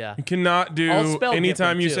not? Yeah. You cannot do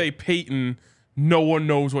anytime you say Payton, no one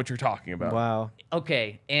knows what you're talking about. Wow.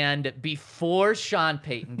 Okay, and before Sean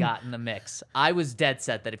Payton got in the mix, I was dead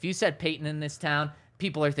set that if you said Payton in this town,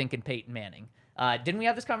 people are thinking Peyton Manning. Didn't we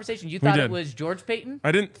have this conversation? You thought it was George Payton?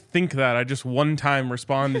 I didn't think that. I just one time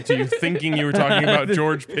responded to you thinking you were talking about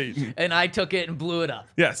George Payton. And I took it and blew it up.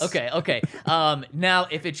 Yes. Okay. Now,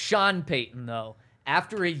 if it's Sean Payton, though,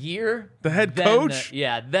 after a year... The head coach?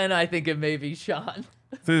 Then I think it may be Sean.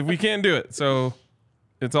 So we can't do it, so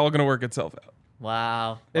it's all going to work itself out.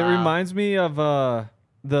 Wow. It reminds me of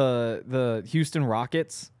the Houston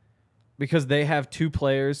Rockets, because they have two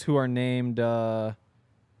players who are named...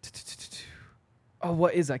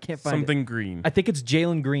 what is it? I can't find Something Green. I think it's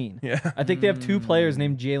Jalen Green. Yeah. I think they have two players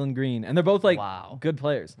named Jalen Green, and they're both like good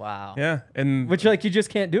players. Wow. Yeah, and which you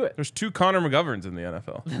just can't do it. There's two Connor McGoverns in the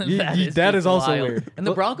NFL. that is also wild. weird. And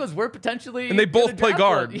the Broncos were potentially, and they both play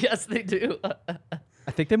guard. Yes, they do.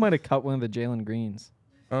 I think they might have cut one of the Jalen Greens.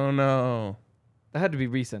 Oh no, that had to be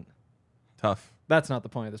recent. Tough. That's not the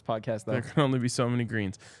point of this podcast, though. There can only be so many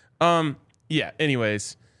greens. Yeah.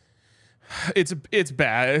 Anyways. It's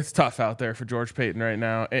bad. It's tough out there for George Payton right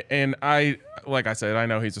now. And like I said, I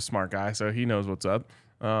know he's a smart guy, so he knows what's up.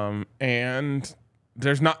 And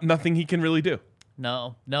there's nothing he can really do.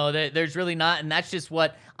 No, there's really not. And that's just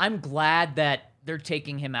what I'm glad that they're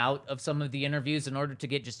taking him out of some of the interviews in order to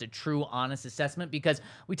get just a true, honest assessment, because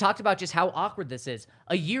we talked about just how awkward this is.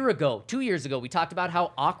 A year ago, 2 years ago, we talked about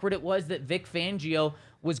how awkward it was that Vic Fangio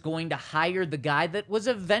was going to hire the guy that was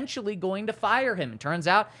eventually going to fire him. It turns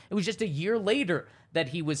out it was just a year later that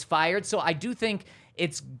he was fired. So I do think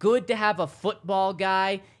it's good to have a football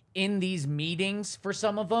guy in these meetings for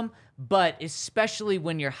some of them, but especially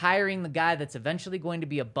when you're hiring the guy that's eventually going to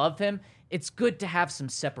be above him, it's good to have some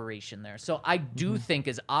separation there. So I do think,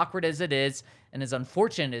 as awkward as it is and as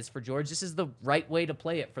unfortunate it is for George, this is the right way to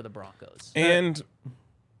play it for the Broncos. And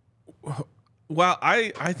while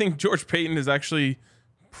I think George Payton is actually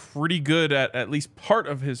pretty good at least part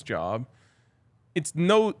of his job, it's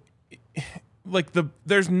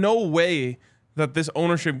there's no way that this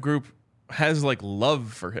ownership group has like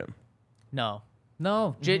love for him. No.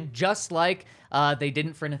 Just like they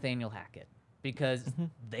didn't for Nathaniel Hackett, because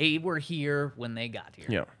they were here when they got here.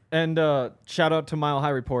 Yeah. And shout out to Mile High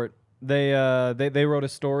Report. They wrote a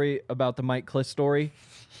story about the Mike Kliss story.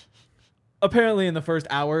 Apparently in the first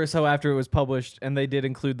hour or so after it was published, and they did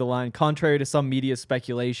include the line, contrary to some media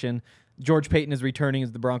speculation, George Payton is returning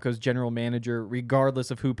as the Broncos general manager, regardless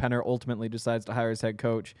of who Penner ultimately decides to hire as head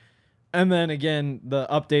coach. And then again, the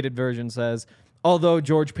updated version says, although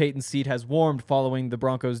George Payton's seat has warmed following the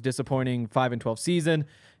Broncos' disappointing 5-12 season,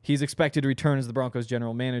 he's expected to return as the Broncos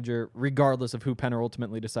general manager, regardless of who Penner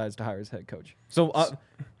ultimately decides to hire as head coach. So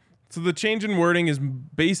the change in wording is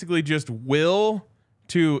basically just will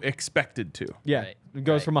to expected to. Yeah, Right, it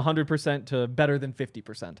goes from 100% to better than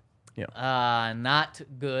 50%. Yeah. Not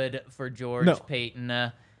good for George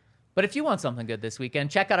Payton. But if you want something good this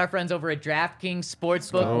weekend, check out our friends over at DraftKings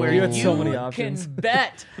Sportsbook, where You you had so many options. can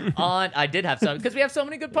bet on. I did have some, because we have so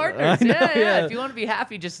many good partners. Yeah. If you want to be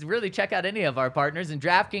happy, just really check out any of our partners. And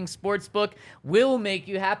DraftKings Sportsbook will make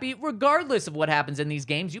you happy regardless of what happens in these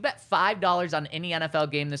games. You bet $5 on any NFL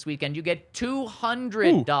game this weekend, you get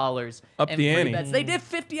 $200 up in the free ante. bets. They did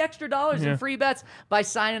 $50 extra in free bets by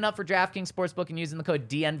signing up for DraftKings Sportsbook and using the code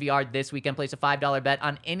DNVR this weekend. Place a $5 bet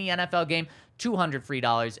on any NFL game. $200 free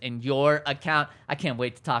in your account. I can't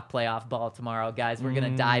wait to talk playoff ball tomorrow, guys. We're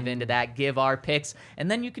going to dive into that, give our picks,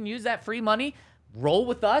 and then you can use that free money, roll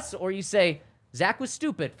with us, or you say, Zach was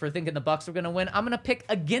stupid for thinking the Bucs were going to win. I'm going to pick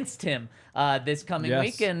against him this coming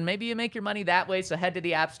week, and maybe you make your money that way. So head to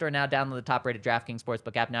the App Store now, download the top-rated DraftKings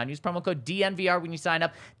Sportsbook app now, and use promo code DNVR when you sign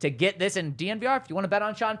up to get this. And DNVR, if you want to bet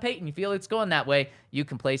on Sean Payton, you feel it's going that way, you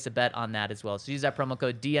can place a bet on that as well. So use that promo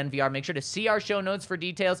code DNVR. Make sure to see our show notes for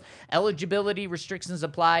details. Eligibility restrictions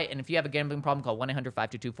apply, and if you have a gambling problem, call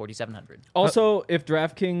 1-800-522-4700. Also, if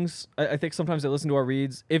DraftKings, I think sometimes they listen to our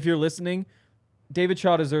reads. If you're listening, David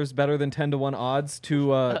Shaw deserves better than 10-1 odds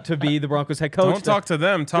to be the Broncos head coach. Don't talk to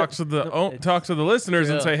them. Talk to the listeners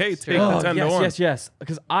and say, hey, take the 10-1. Yes.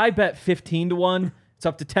 Because I bet 15-1. It's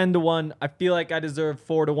up to 10-1. I feel like I deserve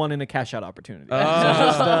 4-1 in a cash out opportunity.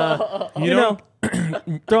 So just,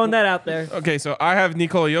 throwing that out there. Okay, so I have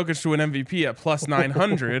Nikola Jokic to win MVP at plus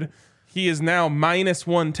 900. He is now minus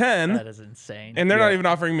 110. That is insane. And they're not even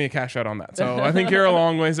offering me a cash out on that. So I think you're a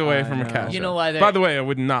long ways away from a cash out. You know why? By the way, I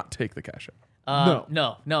would not take the cash out.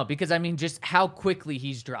 No, because I mean, just how quickly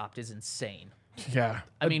he's dropped is insane. Yeah.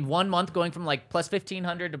 I mean, 1 month going from like plus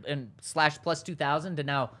 1,500 and / plus 2,000 to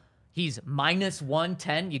now he's minus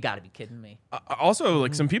 110. You got to be kidding me. Also,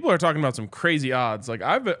 like some people are talking about some crazy odds. Like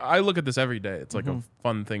I look at this every day. It's like a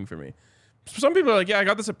fun thing for me. Some people are like, yeah, I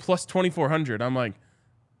got this at plus 2,400. I'm like,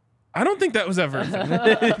 I don't think that was ever.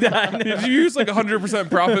 Did you use like 100%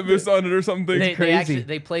 profit boost on it or something?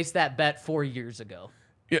 They placed that bet 4 years ago.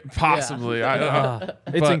 Yeah, possibly. Yeah.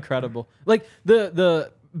 It's incredible. Like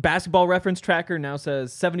the basketball reference tracker now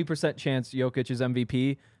says 70% chance Jokic is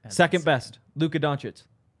MVP. Second best, Luka Doncic.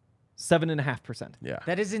 7.5%. Yeah.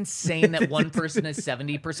 That is insane that one person is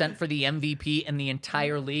 70% for the MVP in the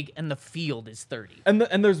entire league and the field is 30.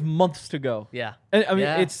 And there's months to go. Yeah. And I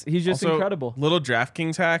mean, he's just Also, incredible. Little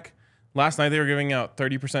DraftKings hack. Last night they were giving out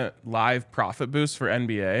 30% live profit boost for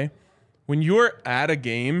NBA. When you're at a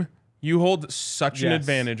game, you hold such an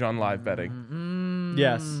advantage on live betting.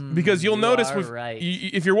 Yes. Because you'll notice right.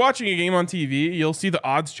 if you're watching a game on TV, you'll see the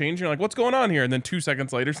odds change. You're like, what's going on here? And then 2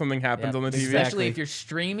 seconds later, something happens on the TV. Especially if you're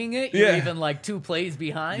streaming it, you're even like 2 plays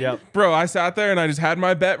behind. Yep. Bro, I sat there and I just had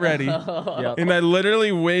my bet ready. And I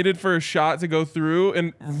literally waited for a shot to go through.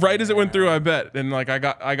 And right as it went through, I bet. And like I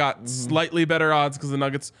got slightly better odds because the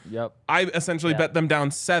Nuggets, I essentially bet them down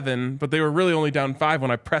 7, but they were really only down 5 when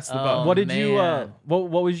I pressed the button. What did you, what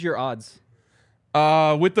was your odds?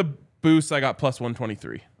 With the boost, I got plus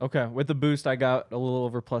 123. Okay. With the boost, I got a little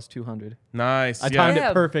over plus 200. Nice. I timed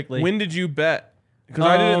it perfectly. When did you bet? Because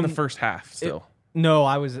I did it in the first half still. No,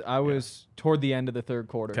 I was toward the end of the third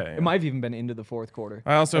quarter. Okay, It might have even been into the fourth quarter.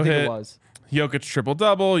 I also think hit it was. Jokic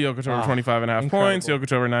triple-double, Jokic over 25.5 points, incredible.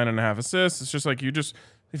 Jokic over 9.5 assists. It's just like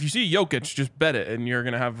if you see Jokic, just bet it, and you're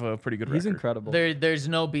going to have a pretty good record. He's incredible. There's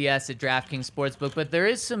no BS at DraftKings Sportsbook, but there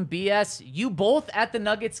is some BS. You both at the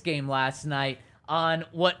Nuggets game last night on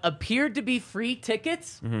what appeared to be free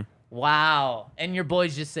tickets. Mm-hmm. Wow. And your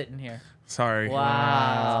boy's just sitting here. Sorry.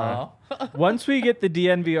 Wow. Once we get the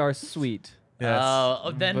DNVR suite, Yes.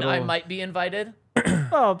 Oh, then I Little- might be invited.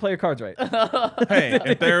 oh, play your cards right. Hey,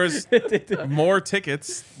 if there was more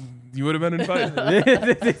tickets, you would have been invited.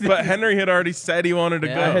 But Henry had already said he wanted to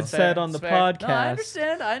Yeah, go. I had that's fair, said on the that's fair.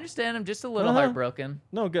 podcast. No, I understand. I'm just a little heartbroken.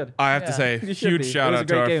 No, good. I have to Yeah. say, You should huge be. shout It was a out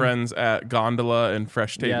to great our game. friends at Gondola and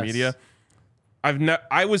Fresh Tape Yes. Media.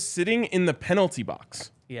 I was sitting in the penalty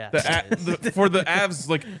box. Yeah. For the Avs,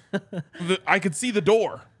 like I could see the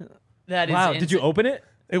door. That is Wow, did you insane. open it?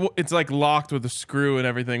 It's like locked with a screw and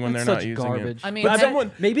everything when That's they're not such using garbage. it. I mean, But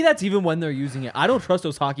that- maybe that's even when they're using it. I don't trust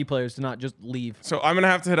those hockey players to not just leave. So I'm gonna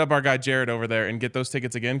have to hit up our guy Jared over there and get those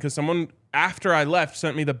tickets again because someone after I left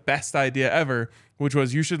sent me the best idea ever, which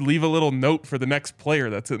was you should leave a little note for the next player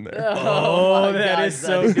that's in there. Oh, that my is God,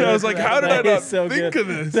 so that's good. I was like, how did I That not is so think good. of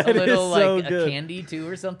this? That a little is so like good. a candy too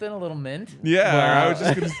or something, a little mint. Yeah, Wow. I was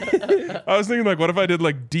just gonna. I was thinking like, what if I did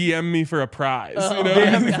like DM me for a prize? You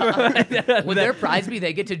know? Would their prize be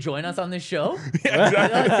they get to join us on this show? Yeah,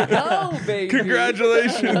 exactly. Let's go, baby.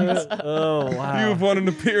 Congratulations! Oh, wow. You have won an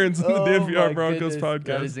appearance in the Oh, DNVR my Broncos goodness. podcast.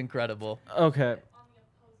 That is incredible. Okay.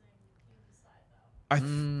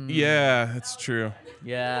 Yeah, it's true.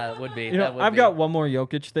 Yeah, it would be. You That know, would I've be. got one more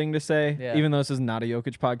Jokic thing to say, Yeah. even though this is not a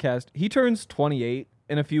Jokic podcast. He turns 28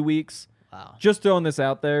 in a few weeks. Wow. Just throwing this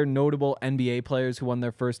out there, notable NBA players who won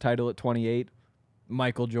their first title at 28.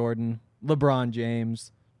 Michael Jordan, LeBron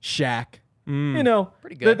James, Shaq. You know,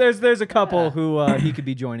 Pretty good. There's a couple Yeah. who he could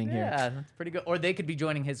be joining here. Yeah, that's pretty good. Or they could be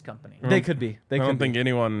joining his company. They could be. They I could don't be. think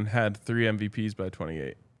anyone had 3 MVPs by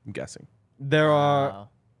 28. I'm guessing. There are, Wow.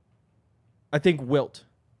 I think, Wilt,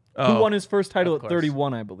 who Oh, won his first title Of at course.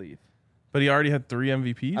 31, I believe. but he already had 3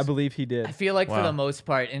 MVPs. I believe he did. I feel like for Wow. the most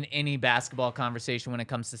part, in any basketball conversation when it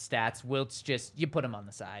comes to stats, Wilt's just, you put him on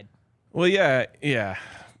the side. Well, yeah.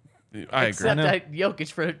 I agree. Except know. that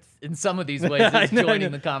Jokic, in some of these ways, I is know, I joining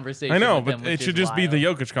know. the conversation. I know, with but him, it which should is just be the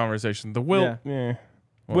wild. Jokic conversation. The Wilt, Yeah.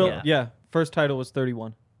 Well, Wilt, yeah. First title was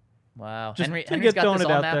 31. Wow. Just Henry's get got throwing this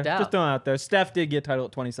it all out mapped there. out. Just throwing it out there. Steph did get title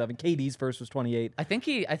at 27. KD's first was 28. I think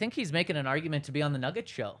he's making an argument to be on the Nuggets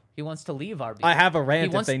show. He wants to leave RB. I have a He rant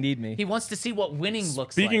if wants- they need me. He wants to see what winning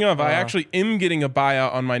looks Speaking like. of, I actually am getting a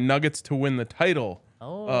buyout on my Nuggets to win the title.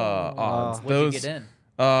 Oh. Odds. What'd you get in?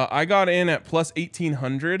 I got in at plus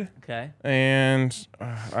 1,800, Okay. and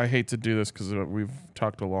I hate to do this because we've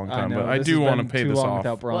talked a long time, know, but I this do has want to been pay too this long off.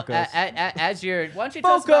 without Well, Broncos. as you're, why don't you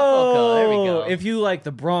tell us about Foco? There we go. If you like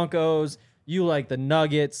the Broncos, you like the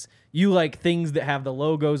Nuggets, you like things that have the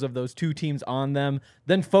logos of those two teams on them,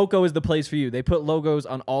 then Foco is the place for you. They put logos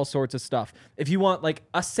on all sorts of stuff. If you want like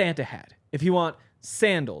a Santa hat, if you want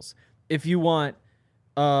sandals, if you want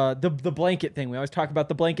the blanket thing. We always talk about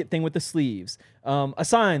the blanket thing with the sleeves. A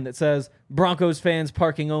sign that says Broncos fans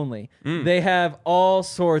parking only. They have all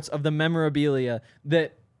sorts of the memorabilia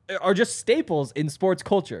that are just staples in sports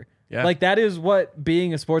culture. Yeah. Like that is what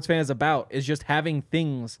being a sports fan is about, is just having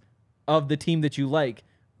things of the team that you like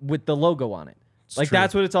with the logo on it. Like true.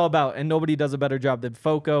 that's what it's all about, and nobody does a better job than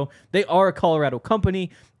Foco. They are a Colorado company,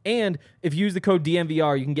 and if you use the code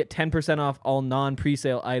DMVR, you can get 10% off all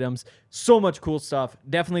non-presale items. So much cool stuff.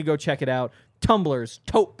 Definitely go check it out. Tumblers,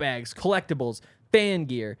 tote bags, collectibles, fan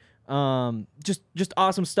gear, just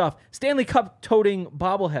awesome stuff. Stanley Cup toting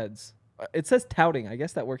bobbleheads. It says touting. I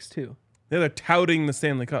guess that works too. Yeah, they're touting the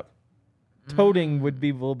Stanley Cup. Toting would be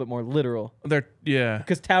a little bit more literal, Yeah.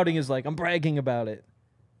 because touting is like I'm bragging about it.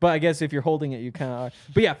 But I guess if you're holding it, you kind of are.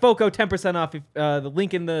 But yeah, Foco, 10% off. The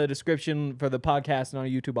link in the description for the podcast and on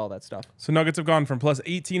YouTube, all that stuff. So Nuggets have gone from plus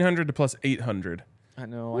 1,800 to plus 800. I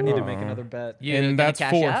know. I need to make another bet. You And gonna that's cash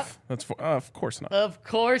fourth. out? That's of course not. Of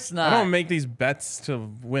course not. I don't make these bets to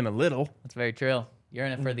win a little. That's very true. You're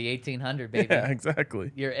in it for the 1,800, baby. Yeah,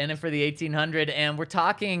 exactly. You're in it for the 1,800, and we're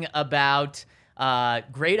talking about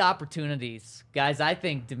great opportunities. Guys, I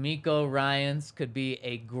think D'Amico Ryans could be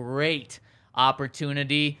a great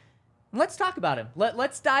opportunity. Let's talk about him.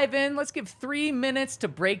 Let's dive in. Let's give 3 minutes to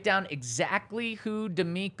break down exactly who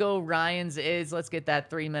D'Amico Ryans is. Let's get that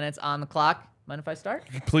 3 minutes on the clock. Mind if I start?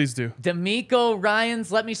 Please do. D'Amico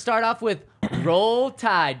Ryans, let me start off with Roll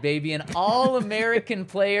Tide, baby. An All-American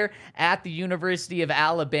player at the University of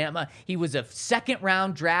Alabama. He was a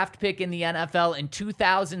second-round draft pick in the NFL in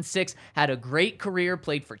 2006, had a great career,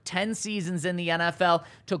 played for 10 seasons in the NFL,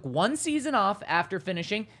 took 1 season off after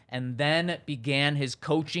finishing, and then began his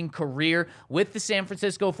coaching career with the San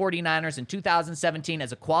Francisco 49ers in 2017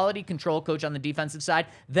 as a quality control coach on the defensive side.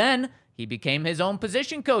 Then he became his own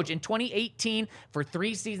position coach in 2018. For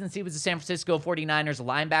 3 seasons, he was the San Francisco 49ers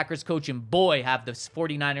linebackers coach, and boy, have the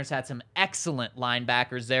 49ers had some excellent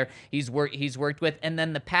linebackers there he's worked with. And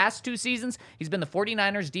then the past 2 seasons, he's been the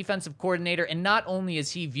 49ers defensive coordinator, and not only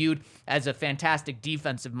is he viewed as a fantastic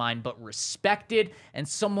defensive mind, but respected and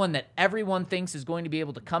someone that everyone thinks is going to be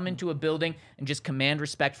able to come into a building and just command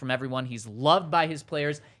respect from everyone. He's loved by his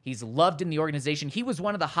players. He's loved in the organization. He was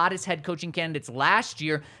one of the hottest head coaching candidates last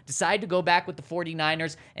year, decided to go back with the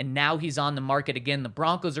 49ers, and now he's on the market again. The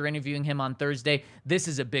Broncos are interviewing him on Thursday. This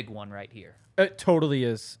is a big one right here. It totally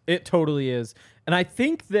is. It totally is. And I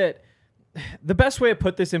think that the best way to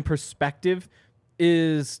put this in perspective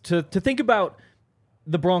is to think about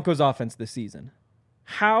the Broncos offense this season.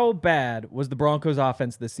 How bad was the Broncos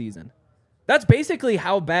offense this season? That's basically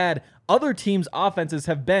how bad other teams' offenses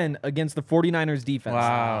have been against the 49ers defense.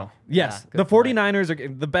 Wow. Yes, the 49ers are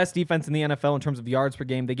the best defense in the NFL in terms of yards per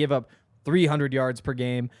game. They give up 300 yards per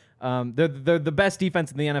game. They're the best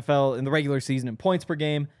defense in the NFL in the regular season in points per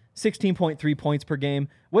game, 16.3 points per game.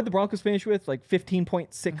 What did the Broncos finish with? Like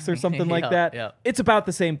 15.6 or something like that? Yeah. It's about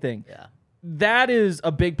the same thing. Yeah. That is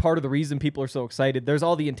a big part of the reason people are so excited. There's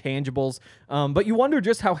all the intangibles, but you wonder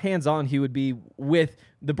just how hands-on he would be with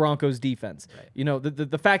the Broncos defense. Right. You know,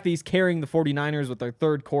 the fact that he's carrying the 49ers with their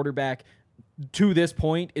third quarterback to this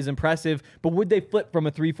point is impressive, but would they flip from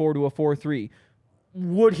a 3-4 to a 4-3?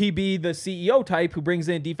 Would he be the CEO type who brings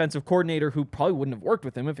in a defensive coordinator who probably wouldn't have worked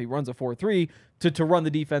with him if he runs a 4-3 to run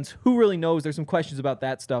the defense? Who really knows? There's some questions about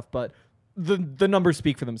that stuff, but the numbers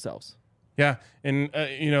speak for themselves. Yeah, and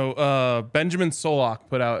Benjamin Solak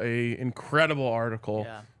put out a incredible article,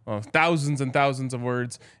 thousands and thousands of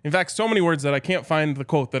words. In fact, so many words that I can't find the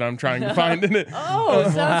quote that I'm trying to find in it.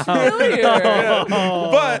 Sounds familiar. Yeah.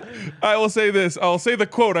 But I will say this: I'll say the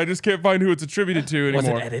quote. I just can't find who it's attributed to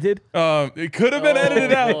anymore. Was it edited? It could have been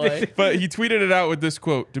edited out, boy. but he tweeted it out with this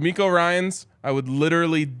quote: "D'Amico Ryans, I would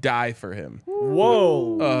literally die for him."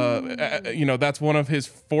 Whoa. That's one of his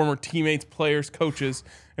former teammates, players, coaches.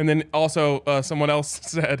 And then also someone else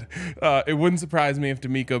said, it wouldn't surprise me if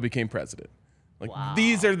D'Amico became president.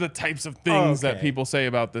 These are the types of things that people say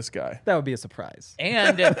about this guy. That would be a surprise.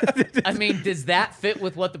 And, I mean, does that fit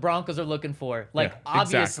with what the Broncos are looking for?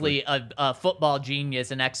 Obviously, a football genius,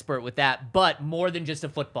 an expert with that, but more than just a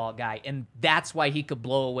football guy. And that's why he could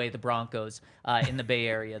blow away the Broncos in the Bay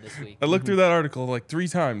Area this week. I looked through that article like 3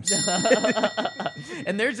 times.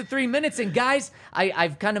 And there's the 3 minutes. And, guys,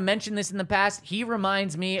 I've kind of mentioned this in the past. He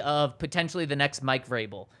reminds me of potentially the next Mike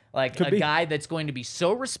Vrabel. Guy that's going to be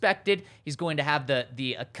so respected. He's going to have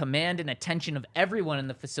the command and attention of everyone in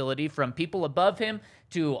the facility, from people above him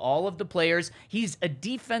to all of the players. He's a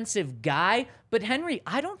defensive guy, but Henry,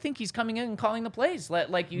 I don't think he's coming in and calling the plays.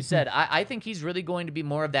 Like you said, I think he's really going to be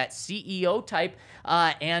more of that CEO type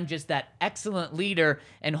and just that excellent leader.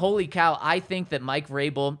 And holy cow, I think that Mike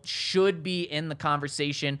Vrabel should be in the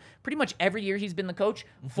conversation pretty much every year he's been the coach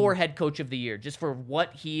for head coach of the year, just for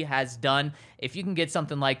what he has done. If you can get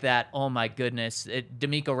something like that, oh my goodness,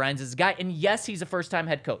 D'Amico Ryans is a guy. And yes, he's a first-time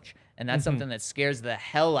head coach. And that's something that scares the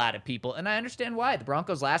hell out of people. And I understand why. The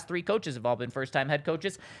Broncos' last 3 coaches have all been first-time head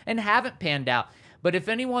coaches and haven't panned out. But if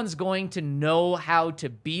anyone's going to know how to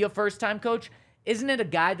be a first-time coach, isn't it a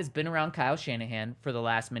guy that's been around Kyle Shanahan for the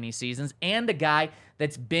last many seasons and a guy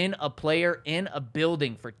that's been a player in a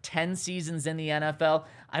building for 10 seasons in the NFL?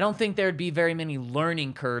 I don't think there'd be very many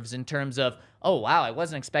learning curves in terms of, oh, wow, I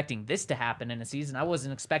wasn't expecting this to happen in a season. I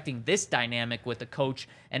wasn't expecting this dynamic with a coach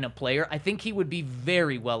and a player. I think he would be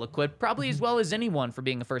very well equipped, probably as well as anyone, for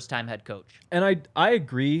being a first-time head coach. And I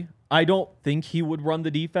agree. I don't think he would run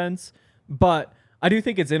the defense, but I do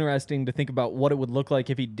think it's interesting to think about what it would look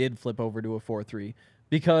like if he did flip over to a 4-3,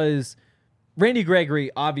 because Randy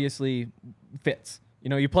Gregory obviously fits. You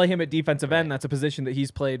know, you play him at defensive end. That's a position that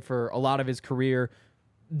he's played for a lot of his career.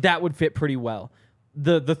 That would fit pretty well.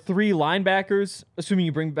 The 3 linebackers, assuming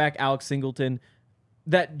you bring back Alex Singleton,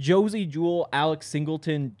 that Josie Jewell, Alex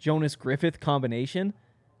Singleton, Jonas Griffith combination,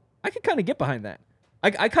 I could kind of get behind that.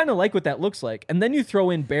 I kind of like what that looks like. And then you throw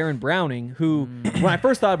in Baron Browning, who, when I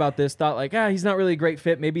first thought about this, thought he's not really a great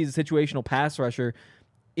fit. Maybe he's a situational pass rusher.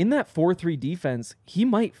 In that 4-3 defense, he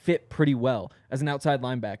might fit pretty well as an outside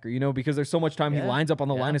linebacker, because there's so much time he lines up on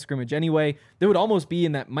the line of scrimmage anyway. They would almost be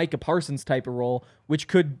in that Micah Parsons type of role, which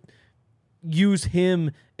could use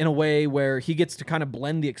him in a way where he gets to kind of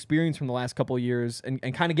blend the experience from the last couple of years and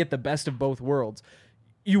kind of get the best of both worlds.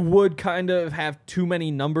 You would kind of have too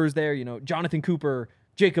many numbers there, Jonathan Cooper,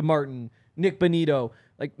 Jacob Martin, Nick Bonito.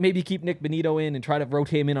 Like, maybe keep Nick Bonito in and try to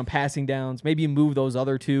rotate him in on passing downs. Maybe move those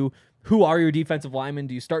other two. Who are your defensive linemen?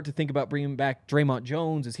 Do you start to think about bringing back Draymond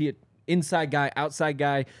Jones? Is he an inside guy, outside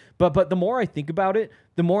guy? But the more I think about it,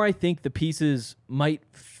 the more I think the pieces might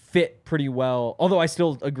fit pretty well. Although I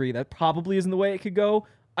still agree that probably isn't the way it could go.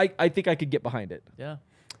 I think I could get behind it. Yeah.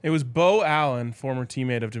 It was Bo Allen, former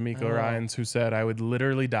teammate of D'Amico Ryans, who said, I would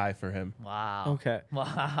literally die for him. Wow. Okay.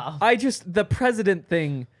 Wow. The president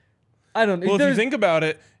thing, I don't know. Well, if you think about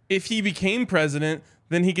it, if he became president,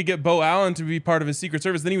 then he could get Bo Allen to be part of his Secret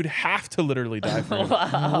Service. Then he would have to literally die for him.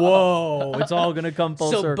 Whoa. It's all going to come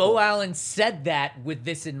full circle. So Bo Allen said that with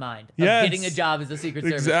this in mind. Of Yes. getting a job as a Secret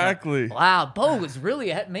Service. Exactly. Wow. Bo was really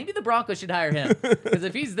ahead. Maybe the Broncos should hire him. Because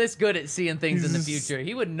if he's this good at seeing things in the future,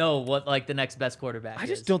 he would know what the next best quarterback is. I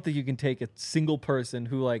just don't think you can take a single person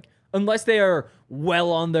who unless they are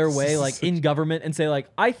well on their way, in government, and say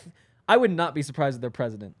I would not be surprised if they're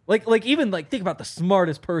president. Even think about the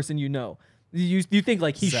smartest person you know. You think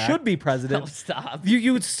he Zach. should be president. Oh, stop.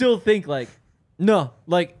 You would still think no,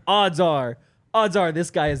 odds are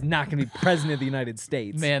this guy is not going to be president of the United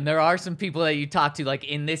States. Man, there are some people that you talk to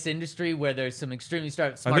in this industry where there's some extremely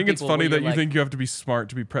smart people. I think it's funny that you think you have to be smart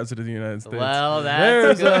to be president of the United States. Well,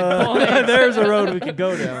 that's a good point. There's a road we could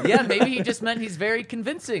go down. Yeah, maybe he just meant he's very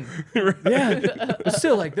convincing. Yeah, but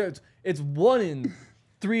still, it's 1 in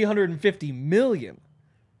 350 million.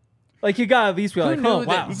 You gotta at least be Who knew oh wow,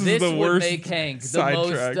 that This this is the would worst make Hank the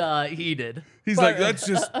sidetrack. most heated? He's that's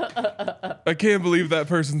just, I can't believe that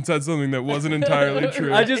person said something that wasn't entirely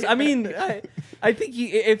true. I think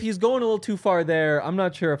if he's going a little too far there, I'm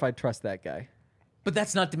not sure if I trust that guy. But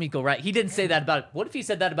that's not D'Amico, right? He didn't say that about it. What if he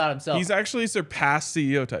said that about himself? He's actually surpassed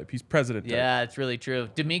CEO type. He's president type. Yeah, it's really true.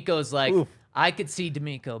 D'Amico's Oof. I could see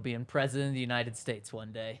D'Amico being president of the United States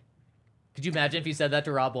one day. Could you imagine if he said that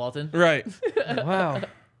to Rob Walton? Right. Wow.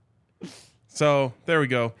 So there we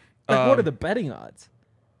go. What are the betting odds?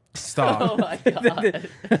 Stop. Oh my god.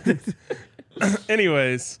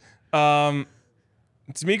 Anyways,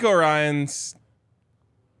 D'Amico Ryans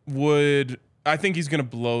I think he's gonna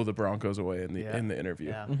blow the Broncos away in the interview.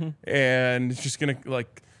 Yeah. And it's just gonna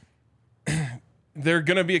they're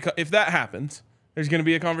gonna be if that happens, there's gonna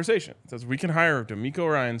be a conversation. It says we can hire D'Amico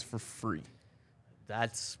Ryans for free.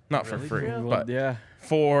 That's Not really for free, true. but Yeah.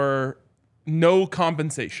 for no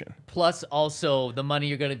compensation. Plus, also, the money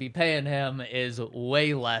you're going to be paying him is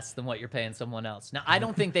way less than what you're paying someone else. Now, I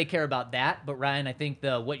don't think they care about that, but Ryan, I think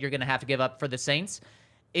what you're going to have to give up for the Saints,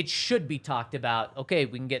 it should be talked about. Okay,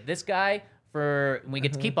 we can get this guy we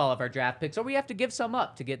get to keep all of our draft picks, or we have to give some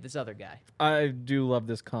up to get this other guy. I do love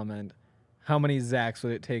this comment. How many Zachs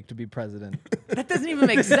would it take to be president? That doesn't even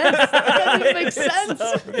make sense. That doesn't even make sense.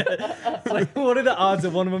 What are the odds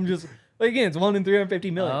of one of them just again? It's 1 in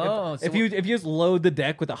 350 million. Oh, if you just load the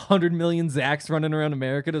deck with 100 million Zachs running around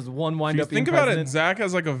America, does one wind up being Think about president? it. Zach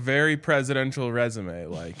has a very presidential resume.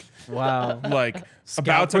 Wow.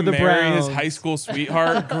 About to for the marry his Browns. high school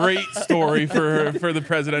sweetheart. Great story for the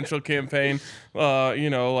presidential campaign.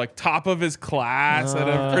 Top of his class at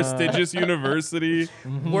a prestigious university.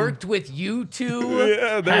 Worked with you two.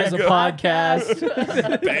 Yeah, there Has you a go.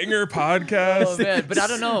 podcast. Banger podcast. Oh, man. But I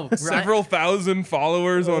don't know. Several thousand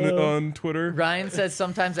followers on Twitter. Ryan says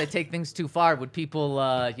sometimes I take things too far. Would people,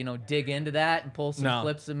 dig into that and pull some No.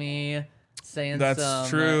 clips of me saying That's some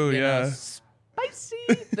true, yeah. spicy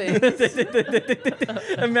things?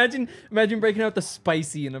 Imagine breaking out the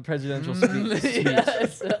spicy in a presidential speech.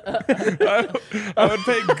 Yes. I would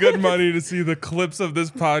pay good money to see the clips of this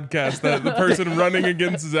podcast that the person running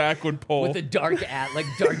against Zach would pull. With a dark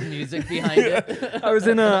dark music behind it. I was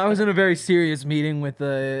in a very serious meeting with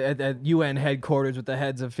at UN headquarters with the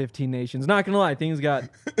heads of 15 nations. Not gonna lie, things got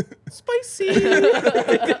spicy.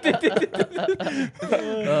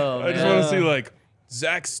 Oh, I just want to see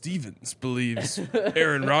Zach Stevens believes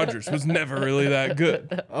Aaron Rodgers was never really that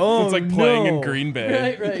good. Oh, It's like playing in no. Green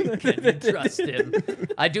Bay. Right. Can you trust him?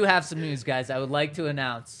 I do have some news, guys. I would like to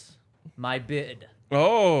announce my bid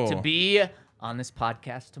Oh. to be on this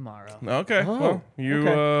podcast tomorrow. Okay. Oh, Well, you.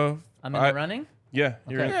 okay. I'm in the running. Yeah,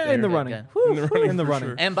 you're Okay. Yeah, in the Good, running. good. Whew, In the running in the for running.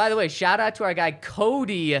 sure. And by the way, shout out to our guy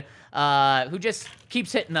Cody, who just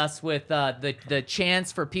keeps hitting us with the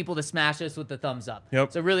chance for people to smash us with the thumbs up.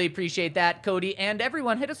 Yep. So really appreciate that, Cody. And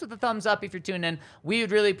everyone, hit us with the thumbs up if you're tuning in. We would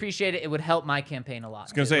really appreciate it. It would help my campaign a lot. I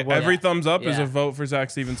was going to say, every thumbs up is a vote for Zach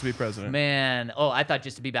Stevens to be president. Man. Oh, I thought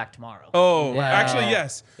just to be back tomorrow. Oh, actually,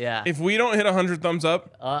 yes. Yeah. If we don't hit 100 thumbs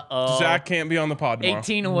up, Zach can't be on the pod tomorrow.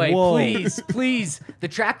 18 away. Whoa. Please. The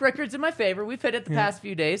track record's in my favor. We've hit it the past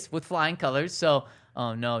few days with flying colors. So,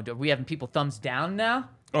 oh, no. Are we having people thumbs down now?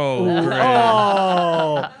 Oh, great.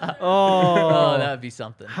 Oh, that would be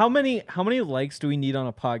something. How many likes do we need on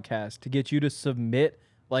a podcast to get you to submit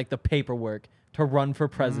like the paperwork to run for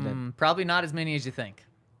president? Probably not as many as you think.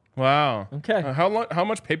 Wow. Okay. How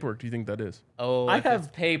much paperwork do you think that is? Oh, I if have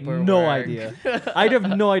it's paper. no idea. I'd have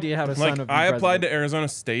no idea how to sign Like, up. I applied to Arizona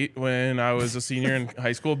State when I was a senior in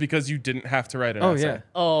high school because you didn't have to write an essay. Yeah.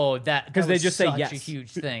 Oh, that 'Cause they was just say such yes. a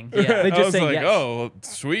huge thing. Yeah. They just I was say like, yes. oh,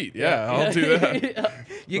 sweet. Yeah, I'll do that.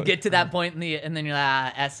 You get to that point and then you're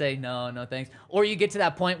like, essay, no thanks. Or you get to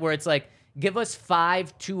that point where it's like, give us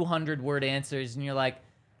 5 200-word answers, and you're like,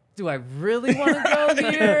 do I really want to go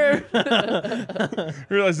here? I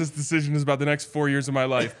realize this decision is about the next 4 years of my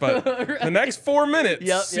life, but the next 4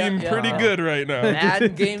 minutes seem pretty good right now.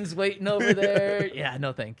 Madden games waiting over there. Yeah,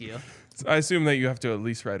 no thank you. I assume that you have to at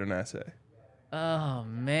least write an essay. Oh,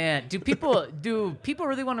 man. Do people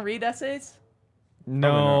really want to read essays?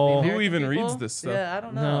 No. Who American even people? reads this stuff? Yeah, I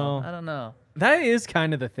don't know. No. I don't know. That is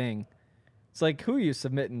kind of the thing. It's like, who are you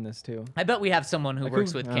submitting this to? I bet we have someone who Like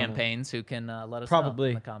works who- with I don't know. campaigns who can let us Probably. know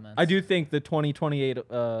in the comments. I do think the 2028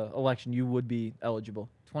 election, you would be eligible.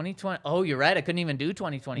 2020. Oh, you're right. I couldn't even do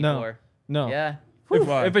 2024. No. Yeah. If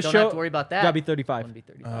Why? a Don't show, have to worry about that. gotta be 35. Wouldn't be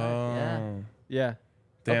 35. Oh. Yeah. Yeah.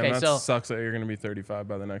 Damn, Okay, that so- sucks that you're going to be 35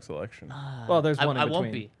 by the next election. Well, there's one in I between.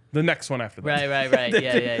 won't be. The next one after that. Right.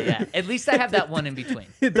 Yeah. At least I have that one in between.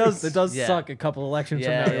 It does Yeah. suck a couple elections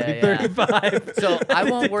Yeah, from now. It'll yeah, be 35. So I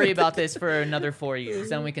won't worry about this for another 4 years.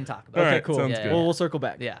 Then we can talk about All it. right, Okay, cool. sounds Yeah, good. Well, we'll circle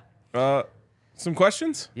back. Yeah. Some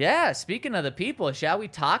questions? Yeah. Speaking of the people, shall we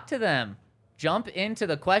talk to them? Jump into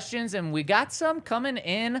the questions, and we got some coming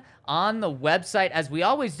in on the website as we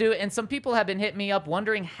always do, and some people have been hitting me up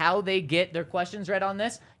wondering how they get their questions read on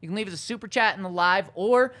this. You can leave us a super chat in the live,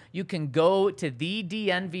 or you can go to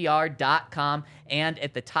thednvr.com, and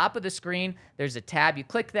at the top of the screen there's a tab. You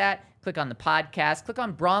click that, click on the podcast, click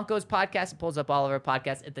on Broncos podcast. It pulls up all of our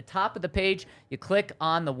podcasts. At the top of the page, you click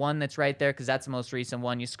on the one that's right there because that's the most recent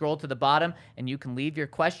one. You scroll to the bottom, and you can leave your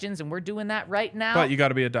questions, and we're doing that right now. But you got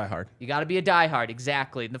to be a diehard. You got to be a diehard,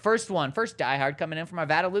 exactly. The first diehard coming in from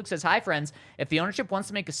Arvada Luke says, hi, friends. If the ownership wants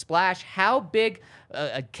to make a splash, how big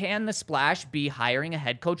can the splash be hiring a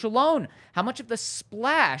head coach alone? How much of the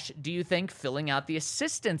splash do you think filling out the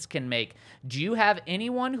assistants can make? Do you have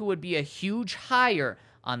anyone who would be a huge hire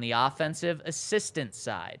on the offensive assistant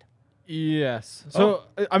side? Yes. So,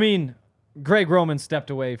 I mean, Greg Roman stepped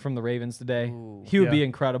away from the Ravens today. He would be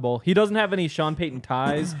incredible. He doesn't have any Sean Payton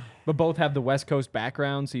ties, but both have the West Coast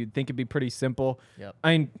background, so you'd think it'd be pretty simple. Yep.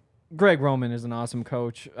 I mean, Greg Roman is an awesome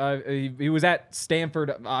coach. He was at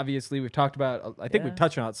Stanford, obviously. We've talked about, I think we've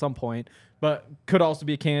touched on it at some point, but could also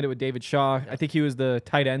be a candidate with David Shaw. I think he was the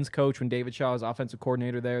tight ends coach when David Shaw was offensive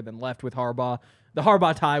coordinator there, then left with Harbaugh. The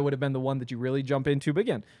Harbaugh tie would have been the one that you really jump into. But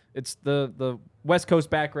again, it's the West Coast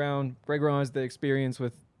background. Greg Roman has the experience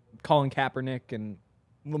with Colin Kaepernick and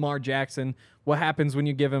Lamar Jackson. What happens when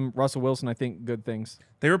you give him Russell Wilson? I think good things.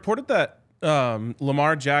 They reported that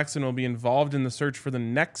Lamar Jackson will be involved in the search for the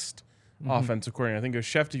next offensive coordinator. I think it was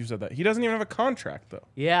Schefter who said that. He doesn't even have a contract, though.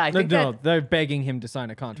 Yeah, I think No, they're begging him to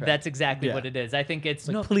sign a contract. that's exactly Yeah. what it is. I think it's,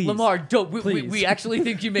 Like, no, please. Lamar, don't. We Please. actually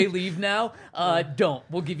think you may leave now. Don't.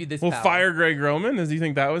 We'll give you this We'll power. fire Greg Roman. Does he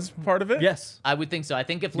think that was part of it? Yes. I would think so. I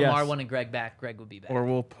think if Yes. Lamar wanted Greg back, Greg would be back. Or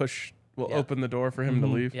we'll open the door for him to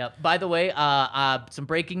leave. Yeah. By the way, some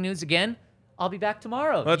breaking news again. I'll be back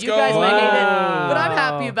tomorrow. Let's you go. guys may hate it, Wow. but I'm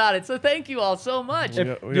happy about it. So thank you all so much.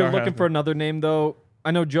 If we you're are looking happy. for another name, though,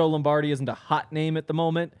 I know Joe Lombardi isn't a hot name at the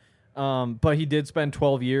moment, but he did spend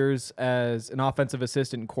 12 years as an offensive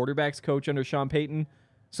assistant and quarterbacks coach under Sean Payton.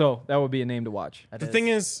 So that would be a name to watch. The thing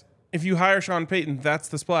is, if you hire Sean Payton, that's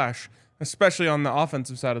the splash, especially on the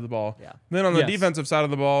offensive side of the ball. Yeah. Then on the Yes. defensive side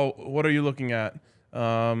of the ball, what are you looking at?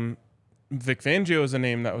 Vic Fangio is a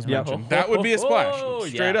name that was Yeah. mentioned. That would be a splash, Oh,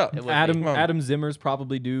 straight yeah, up. it would be. Adam Zimmer's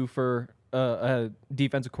probably due for a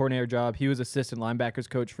defensive coordinator job. He was assistant linebackers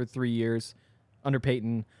coach for 3 years under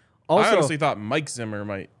Payton. Also, I honestly thought Mike Zimmer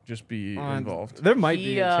might just be involved. there might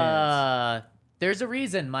be a chance. There's a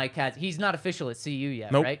reason Mike has. He's not official at CU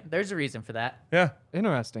yet, Nope. right? There's a reason for that. Yeah.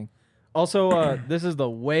 Interesting. Also, this is the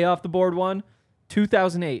way off the board one.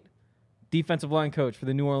 2008 defensive line coach for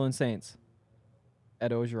the New Orleans Saints,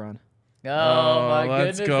 Ed Orgeron. Oh my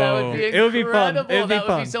let's goodness, go. that would be incredible. It would be fun. It would be That would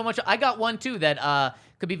fun. be so much. I got one too that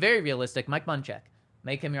could be very realistic. Mike Munchak.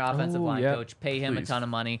 Make him your offensive line coach. Pay him a ton of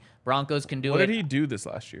money. Broncos can do it. What did he do this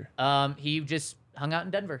last year? He just hung out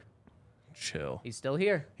in Denver. Chill. He's still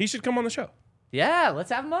here. He should come on the show. Yeah,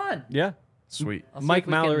 let's have him on. Yeah. Sweet. I'll see Mike if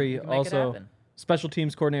we can Mallory, make it also happen. special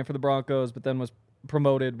teams coordinator for the Broncos, but then was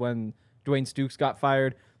promoted when Dwayne Stukes got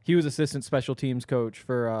fired. He was assistant special teams coach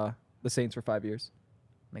for the Saints for 5 years.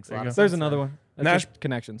 Makes a lot of sense. There's another one. That's Nash- just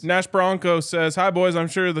connections. Nash Bronco says, "Hi, boys. I'm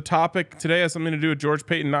sure the topic today has something to do with George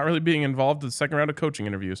Payton not really being involved in the second round of coaching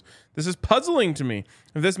interviews. This is puzzling to me.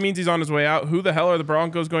 If this means he's on his way out, who the hell are the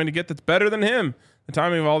Broncos going to get that's better than him? The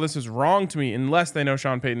timing of all this is wrong to me unless they know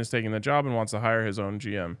Sean Payton is taking the job and wants to hire his own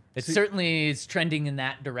GM. It certainly is trending in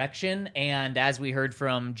that direction. And as we heard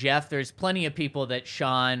from Jeff, there's plenty of people that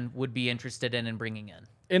Sean would be interested in bringing in.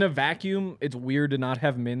 In a vacuum, it's weird to not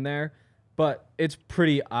have him in there, but it's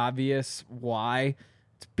pretty obvious why.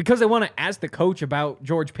 It's because they want to ask the coach about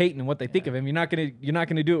George Payton and what they think of him. You're not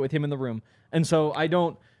gonna do it with him in the room. And so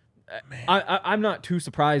I'm not too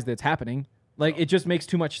surprised that it's happening. Like, it just makes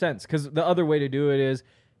too much sense, because the other way to do it is,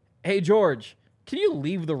 hey, George, can you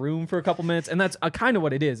leave the room for a couple minutes? And that's kind of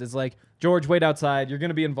what it is. It's like, George, wait outside. You're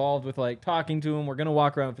going to be involved with, like, talking to him. We're going to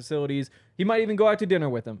walk around facilities. He might even go out to dinner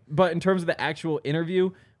with him. But in terms of the actual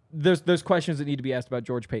interview, there's questions that need to be asked about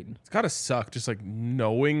George Payton. It's got to suck just, like,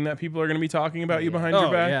 knowing that people are going to be talking about you behind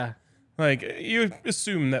your back. Yeah. Like, you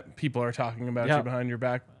assume that people are talking about you behind your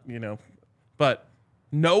back, but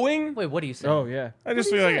knowing... Wait, what are you saying? Oh, yeah. I just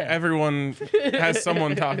feel like everyone has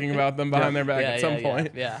someone talking about them behind their back at some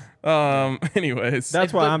point. Yeah. Anyways.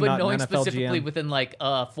 That's why I'm but not knowing an NFL specifically GM. within like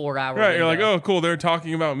a 4 hour Right, you're like, window. oh, cool, they're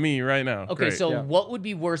talking about me right now. Okay, Great. so what would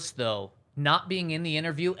be worse though? Not being in the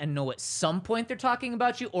interview and know at some point they're talking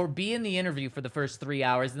about you, or be in the interview for the first 3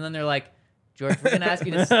 hours and then they're like, George, we're going to ask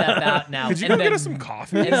you to step out now. Could you and go get us some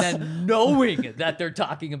coffee? And then knowing that they're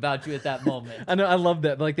talking about you at that moment. I know, I love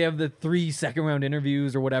that. Like, they have the 3 second-round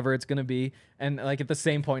interviews or whatever it's going to be, and, like, at the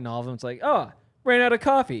same point in all of them, it's like, oh, ran out of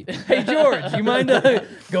coffee. Hey, George, you mind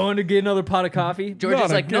going to get another pot of coffee? George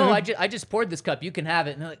is like, no, I just poured this cup. You can have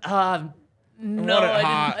it. And they're like, no,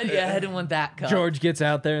 I didn't want that cup. George gets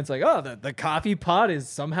out there and it's like, oh, the coffee pot is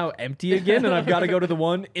somehow empty again, and I've got to go to the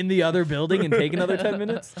one in the other building and take another 10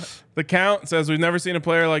 minutes. The Count says, we've never seen a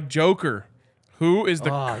player like Joker. Who is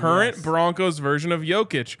the current Broncos version of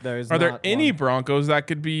Jokic? Are there any Broncos that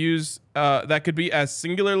could be used, that could be as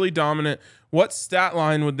singularly dominant? What stat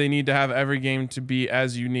line would they need to have every game to be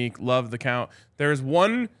as unique? Love the Count. There's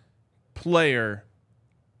one player,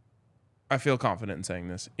 I feel confident in saying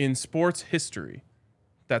this, in sports history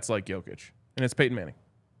that's like Jokic, and it's Peyton Manning.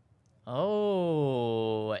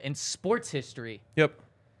 Oh, in sports history. Yep.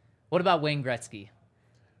 What about Wayne Gretzky?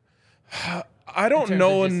 I don't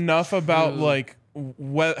know enough about like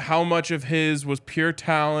how much of his was pure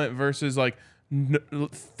talent versus like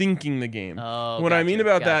thinking the game. What I mean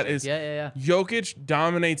about that is Jokic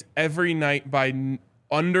dominates every night by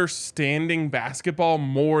understanding basketball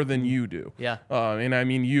more than you do. Yeah. And I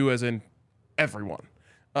mean you as in everyone.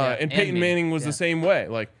 And Peyton Manning was the same way.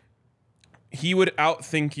 Like, he would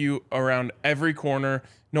outthink you around every corner.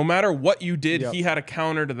 No matter what you did, he had a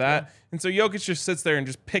counter to that. And so Jokic just sits there and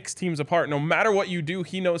just picks teams apart. No matter what you do,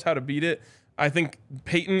 he knows how to beat it. I think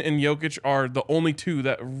Peyton and Jokic are the only two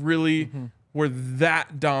that really were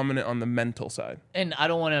that dominant on the mental side. And I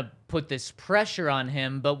don't want to put this pressure on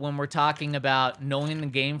him, but when we're talking about knowing the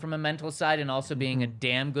game from a mental side and also being a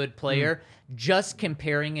damn good player, just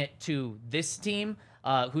comparing it to this team,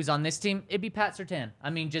 who's on this team, it'd be Pat Surtain. I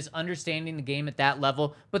mean, just understanding the game at that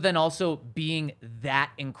level, but then also being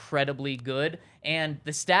that incredibly good. And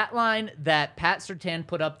the stat line that Pat Surtain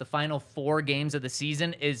put up the final 4 games of the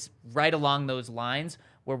season is right along those lines,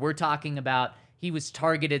 where we're talking about he was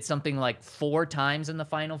targeted something like 4 times in the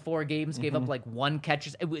final 4 games, gave up like 1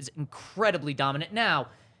 catch. It was incredibly dominant. Now,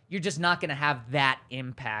 you're just not going to have that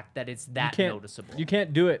impact that it's that noticeable. You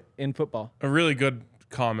can't do it in football. A really good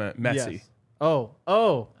comment, Messi. Yes. Oh.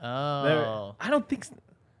 I don't think so.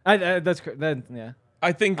 Yeah.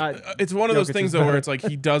 I think it's one of those things, though, where it's like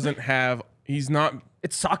he's not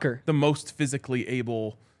It's soccer. the most physically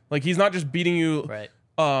able. Like, he's not just beating you. Right.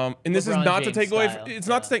 And this is LeBron not to James take away. style. It's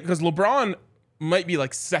not to take, because LeBron might be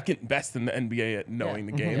like second best in the NBA at knowing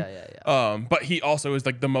the game. But he also is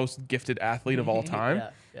like the most gifted athlete of all time.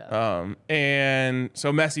 And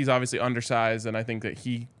so Messi's obviously undersized, and I think that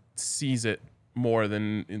he sees it more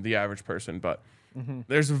than the average person. But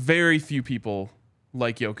there's very few people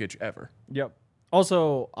like Jokic ever. Yep.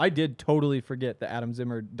 Also, I did totally forget that Adam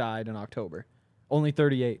Zimmer died in October. Only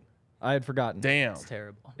 38. I had forgotten. Damn. It's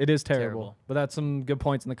terrible. It is terrible. But that's some good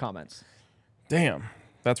points in the comments. Damn.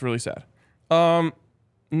 That's really sad.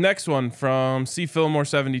 Next one from C. Fillmore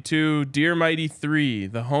 72. Dear Mighty 3.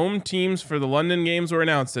 The home teams for the London games were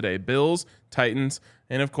announced today. Bills, Titans,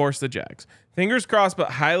 and of course the Jags. Fingers crossed,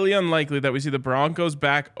 but highly unlikely that we see the Broncos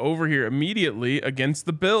back over here immediately against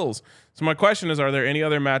the Bills. So my question is, are there any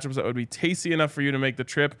other matchups that would be tasty enough for you to make the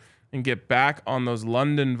trip and get back on those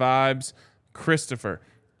London vibes? Christopher.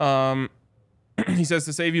 He says,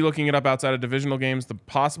 to save you looking it up outside of divisional games, the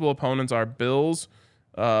possible opponents are Bills.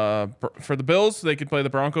 For the Bills, they could play the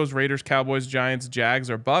Broncos, Raiders, Cowboys, Giants, Jags,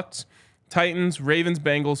 or Bucks. Titans, Ravens,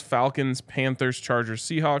 Bengals, Falcons, Panthers, Chargers,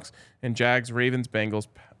 Seahawks, and Jags, Ravens, Bengals,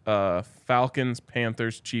 Falcons,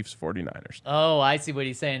 Panthers, Chiefs, 49ers. Oh, I see what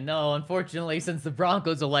he's saying. No, unfortunately, since the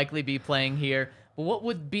Broncos will likely be playing here, but what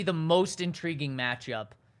would be the most intriguing matchup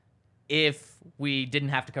if we didn't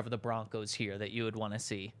have to cover the Broncos here that you would want to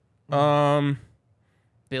see?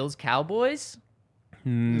 Bills, Cowboys?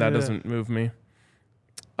 That doesn't move me.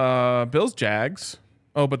 Bills, Jags.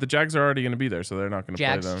 Oh, but the Jags are already going to be there, so they're not going to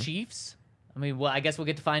play them. Jags, Chiefs? I mean, well, I guess we'll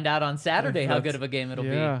get to find out on Saturday how good of a game it'll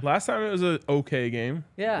be. Last time it was an okay game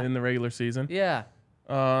in the regular season. Yeah.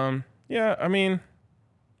 Yeah, I mean,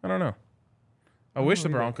 I don't know. I wish the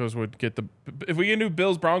Broncos would get the... If we can do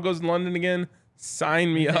Bills, Broncos in London again,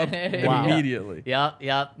 sign me up immediately.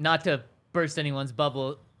 Yeah. Not to burst anyone's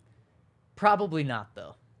bubble. Probably not,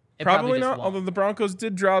 though. Probably not, although the Broncos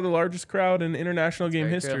did draw the largest crowd in international game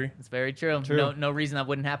history. True. It's very true. No reason that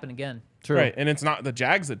wouldn't happen again. True. Right, and it's not the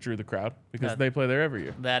Jags that drew the crowd because they play there every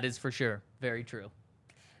year. That is for sure. Very true.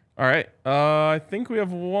 All right. I think we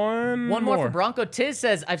have one more for Bronco. Tiz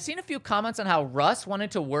says, I've seen a few comments on how Russ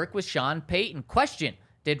wanted to work with Sean Payton. Question,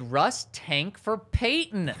 did Russ tank for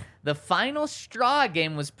Payton? The final straw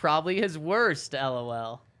game was probably his worst,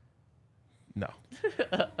 LOL. No.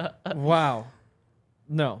 Wow.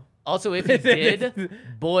 No. Also, if he did,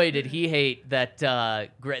 boy, did he hate that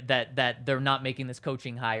that they're not making this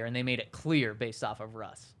coaching hire, and they made it clear based off of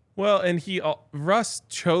Russ. Well, and Russ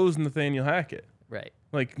chose Nathaniel Hackett. Right.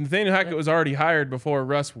 Like, Nathaniel Hackett was already hired before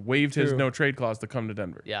Russ waived his no-trade clause to come to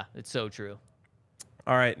Denver. Yeah, it's so true.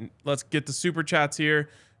 All right, let's get the super chats here.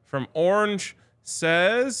 From Orange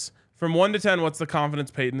says, from 1 to 10, what's the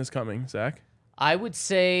confidence Payton is coming, Zach? I would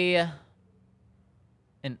say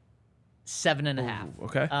 7.5. Ooh,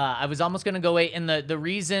 okay. I was almost going to go 8, and the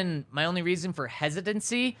reason, my only reason for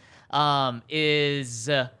hesitancy is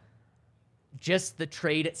just the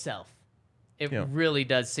trade itself. It really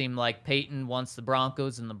does seem like Payton wants the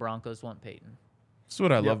Broncos, and the Broncos want Payton. That's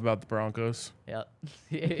what I love about the Broncos. Yep.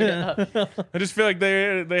 I just feel like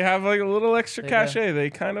they have like a little extra cachet. They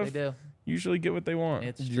kind of usually get what they want.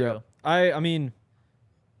 It's true. I mean,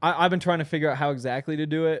 I've been trying to figure out how exactly to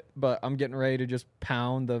do it, but I'm getting ready to just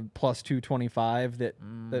pound the plus 225 that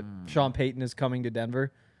Sean Payton is coming to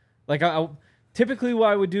Denver. Like, typically what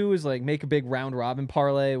I would do is like make a big round robin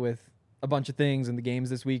parlay with a bunch of things in the games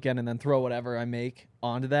this weekend and then throw whatever I make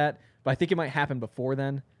onto that. But I think it might happen before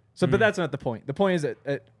then. So, but that's not the point. The point is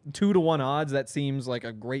at 2-to-1 odds, that seems like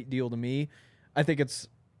a great deal to me. I think it's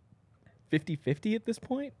 50-50 at this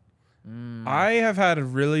point. I have had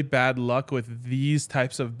really bad luck with these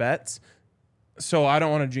types of bets, so I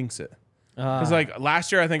don't want to jinx it. Because like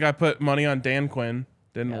last year, I think I put money on Dan Quinn.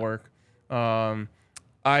 Didn't work.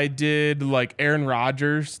 I did like Aaron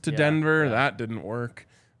Rodgers to Denver. That didn't work.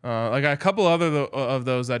 Like a couple other of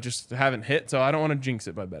those that just haven't hit, so I don't want to jinx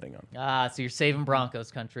it by betting on. So you're saving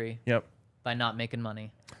Broncos country. Yep. By not making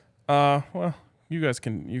money. Well, you guys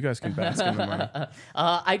can bask in the money.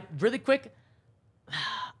 I really quick.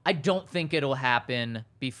 I don't think it'll happen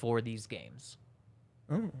before these games.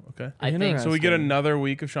 Oh, okay. I think so. We get another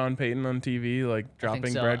week of Sean Payton on TV, like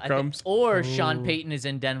dropping breadcrumbs. Or Sean Payton is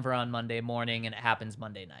in Denver on Monday morning, and it happens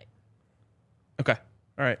Monday night. Okay.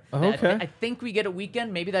 All right. Okay. I think we get a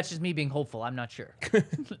weekend. Maybe that's just me being hopeful. I'm not sure.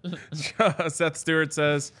 Seth Stewart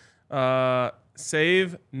says,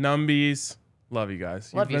 save Numbies. Love you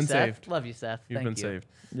guys. Love You've been Seth. saved. Love you, Seth. You've been saved.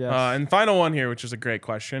 Yes. And final one here, which is a great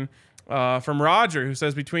question. From Roger, who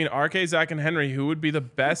says, between RK, Zach, and Henry, who would be the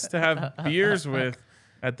best to have beers with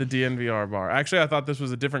at the DNVR bar? Actually, I thought this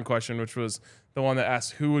was a different question, which was the one that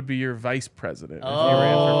asked, who would be your vice president if you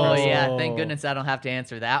ran for president? Yeah. Thank goodness I don't have to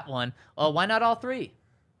answer that one. Oh, why not all three?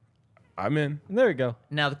 I'm in. There we go.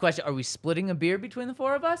 Now the question, are we splitting a beer between the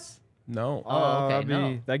four of us? No. Oh, okay.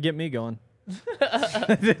 No. That'd get me going.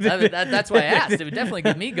 That's why I asked. It would definitely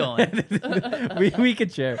get me going. we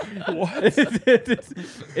could share. What?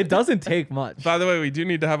 It doesn't take much. By the way, we do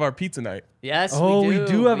need to have our pizza night. Yes, we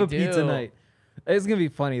do have a pizza night. It's going to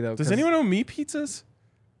be funny, though. Does anyone owe me pizzas?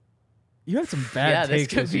 You had some bad this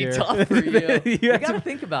takes could this be year. tough for you. You had got to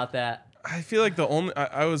think about that. I feel like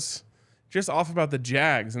I was just off about the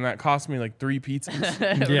Jags, and that cost me like 3 pizzas.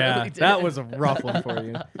 Yeah, Really that did. was a rough one for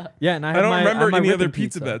you. Yeah, and I I don't remember any other Rippin'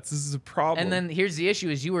 pizza bets. This is a problem. And then here's the issue: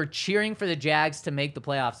 is you were cheering for the Jags to make the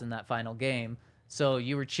playoffs in that final game, so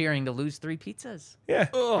you were cheering to lose 3 pizzas. yeah,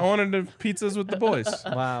 I wanted the pizzas with the boys.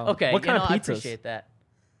 Wow. Okay, What kind of I pizzas? appreciate that.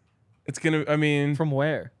 It's gonna. I mean, From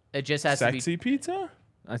where? It just has to be sexy pizza.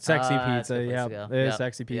 A sexy That's a pizza. good place Yeah, to go. it is Yep,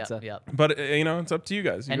 sexy pizza. Yep. But it's up to you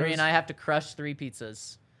guys. Henry and I have to crush 3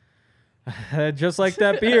 pizzas. Just like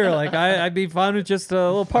that beer. Like I'd be fine with just a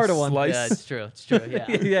little part of one. Slice. Yeah, it's true. It's true. Yeah.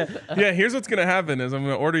 Yeah. Yeah, here's what's gonna happen: is I'm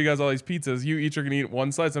gonna order you guys all these pizzas. You each are gonna eat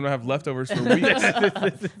 1 slice. I'm gonna have leftovers for weeks.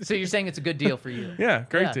 So you're saying it's a good deal for you? Yeah,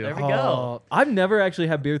 great Yeah, deal. there we go. I've never actually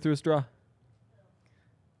had beer through a straw.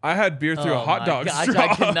 I had beer through a Oh hot my dog gosh, straw.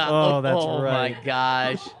 I could not. Oh, that's oh right. my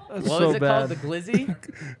gosh. What so was it called? bad. The glizzy?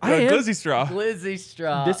 I am- glizzy straw. Glizzy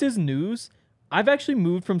straw. This is news. I've actually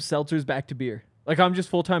moved from seltzers back to beer. Like I'm just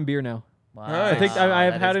full-time beer now. Wow. I I think I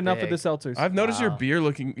have that had is enough big. of the seltzers. I've noticed your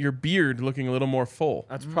Wow. your beard looking a little more full.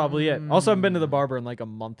 That's probably it. Also, I haven't been to the barber in like a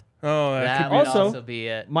month. Oh, that That could be. would Also- also be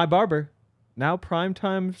it. My barber, now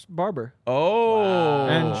Primetime's barber, Oh,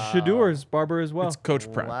 and Shadur's barber as well. it's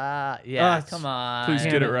Coach Prime. Wow. Yeah, it's- come on. Please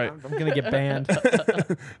get it right. I'm gonna get banned. All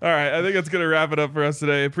right, I think that's gonna wrap it up for us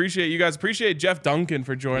today. Appreciate you guys. Appreciate Jeff Duncan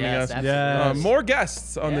for joining Yes, us. absolutely. Yes. More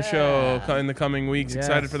guests on the show Yeah. in the coming weeks. Yes.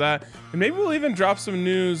 Excited for that. And maybe we'll even drop some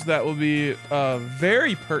news that will be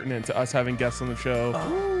very pertinent to us having guests on the show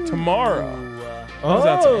tomorrow. Oh,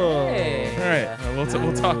 that Hey. All right,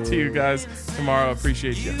 we'll talk to you guys tomorrow.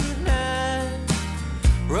 Appreciate you.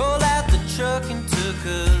 Rolled out the truck and took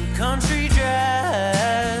a country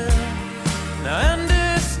drive. Now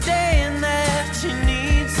understand that you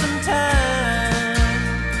need some time.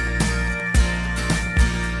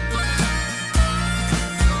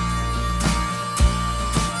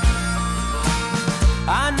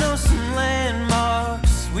 I know some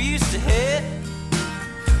landmarks we used to hit,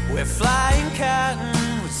 where flying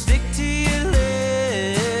cotton would stick to your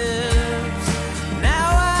lips. Now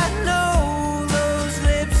I know those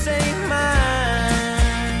lips ain't mine.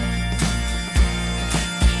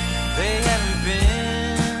 They haven't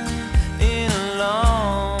been in a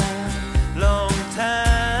long, long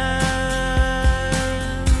time.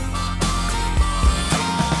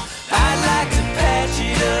 I'd like to patch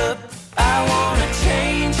it up. I wanna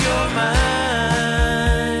change your mind.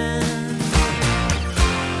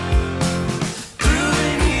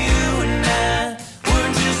 Proving you and I were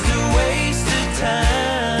just a waste of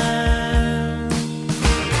time.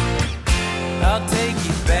 I'll take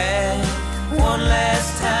you back one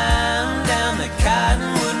last time down the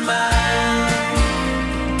Cottonwood Mine.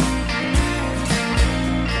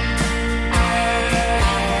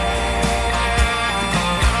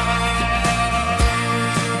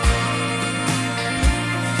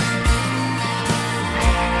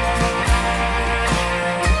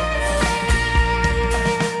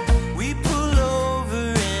 We pull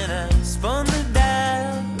over and I spun the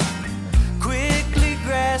dial, quickly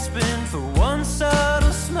grasping for one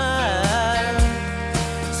subtle smile.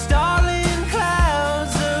 Starling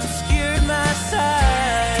clouds obscured my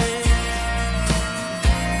sight.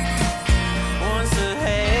 Once I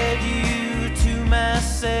had you to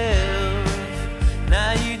myself.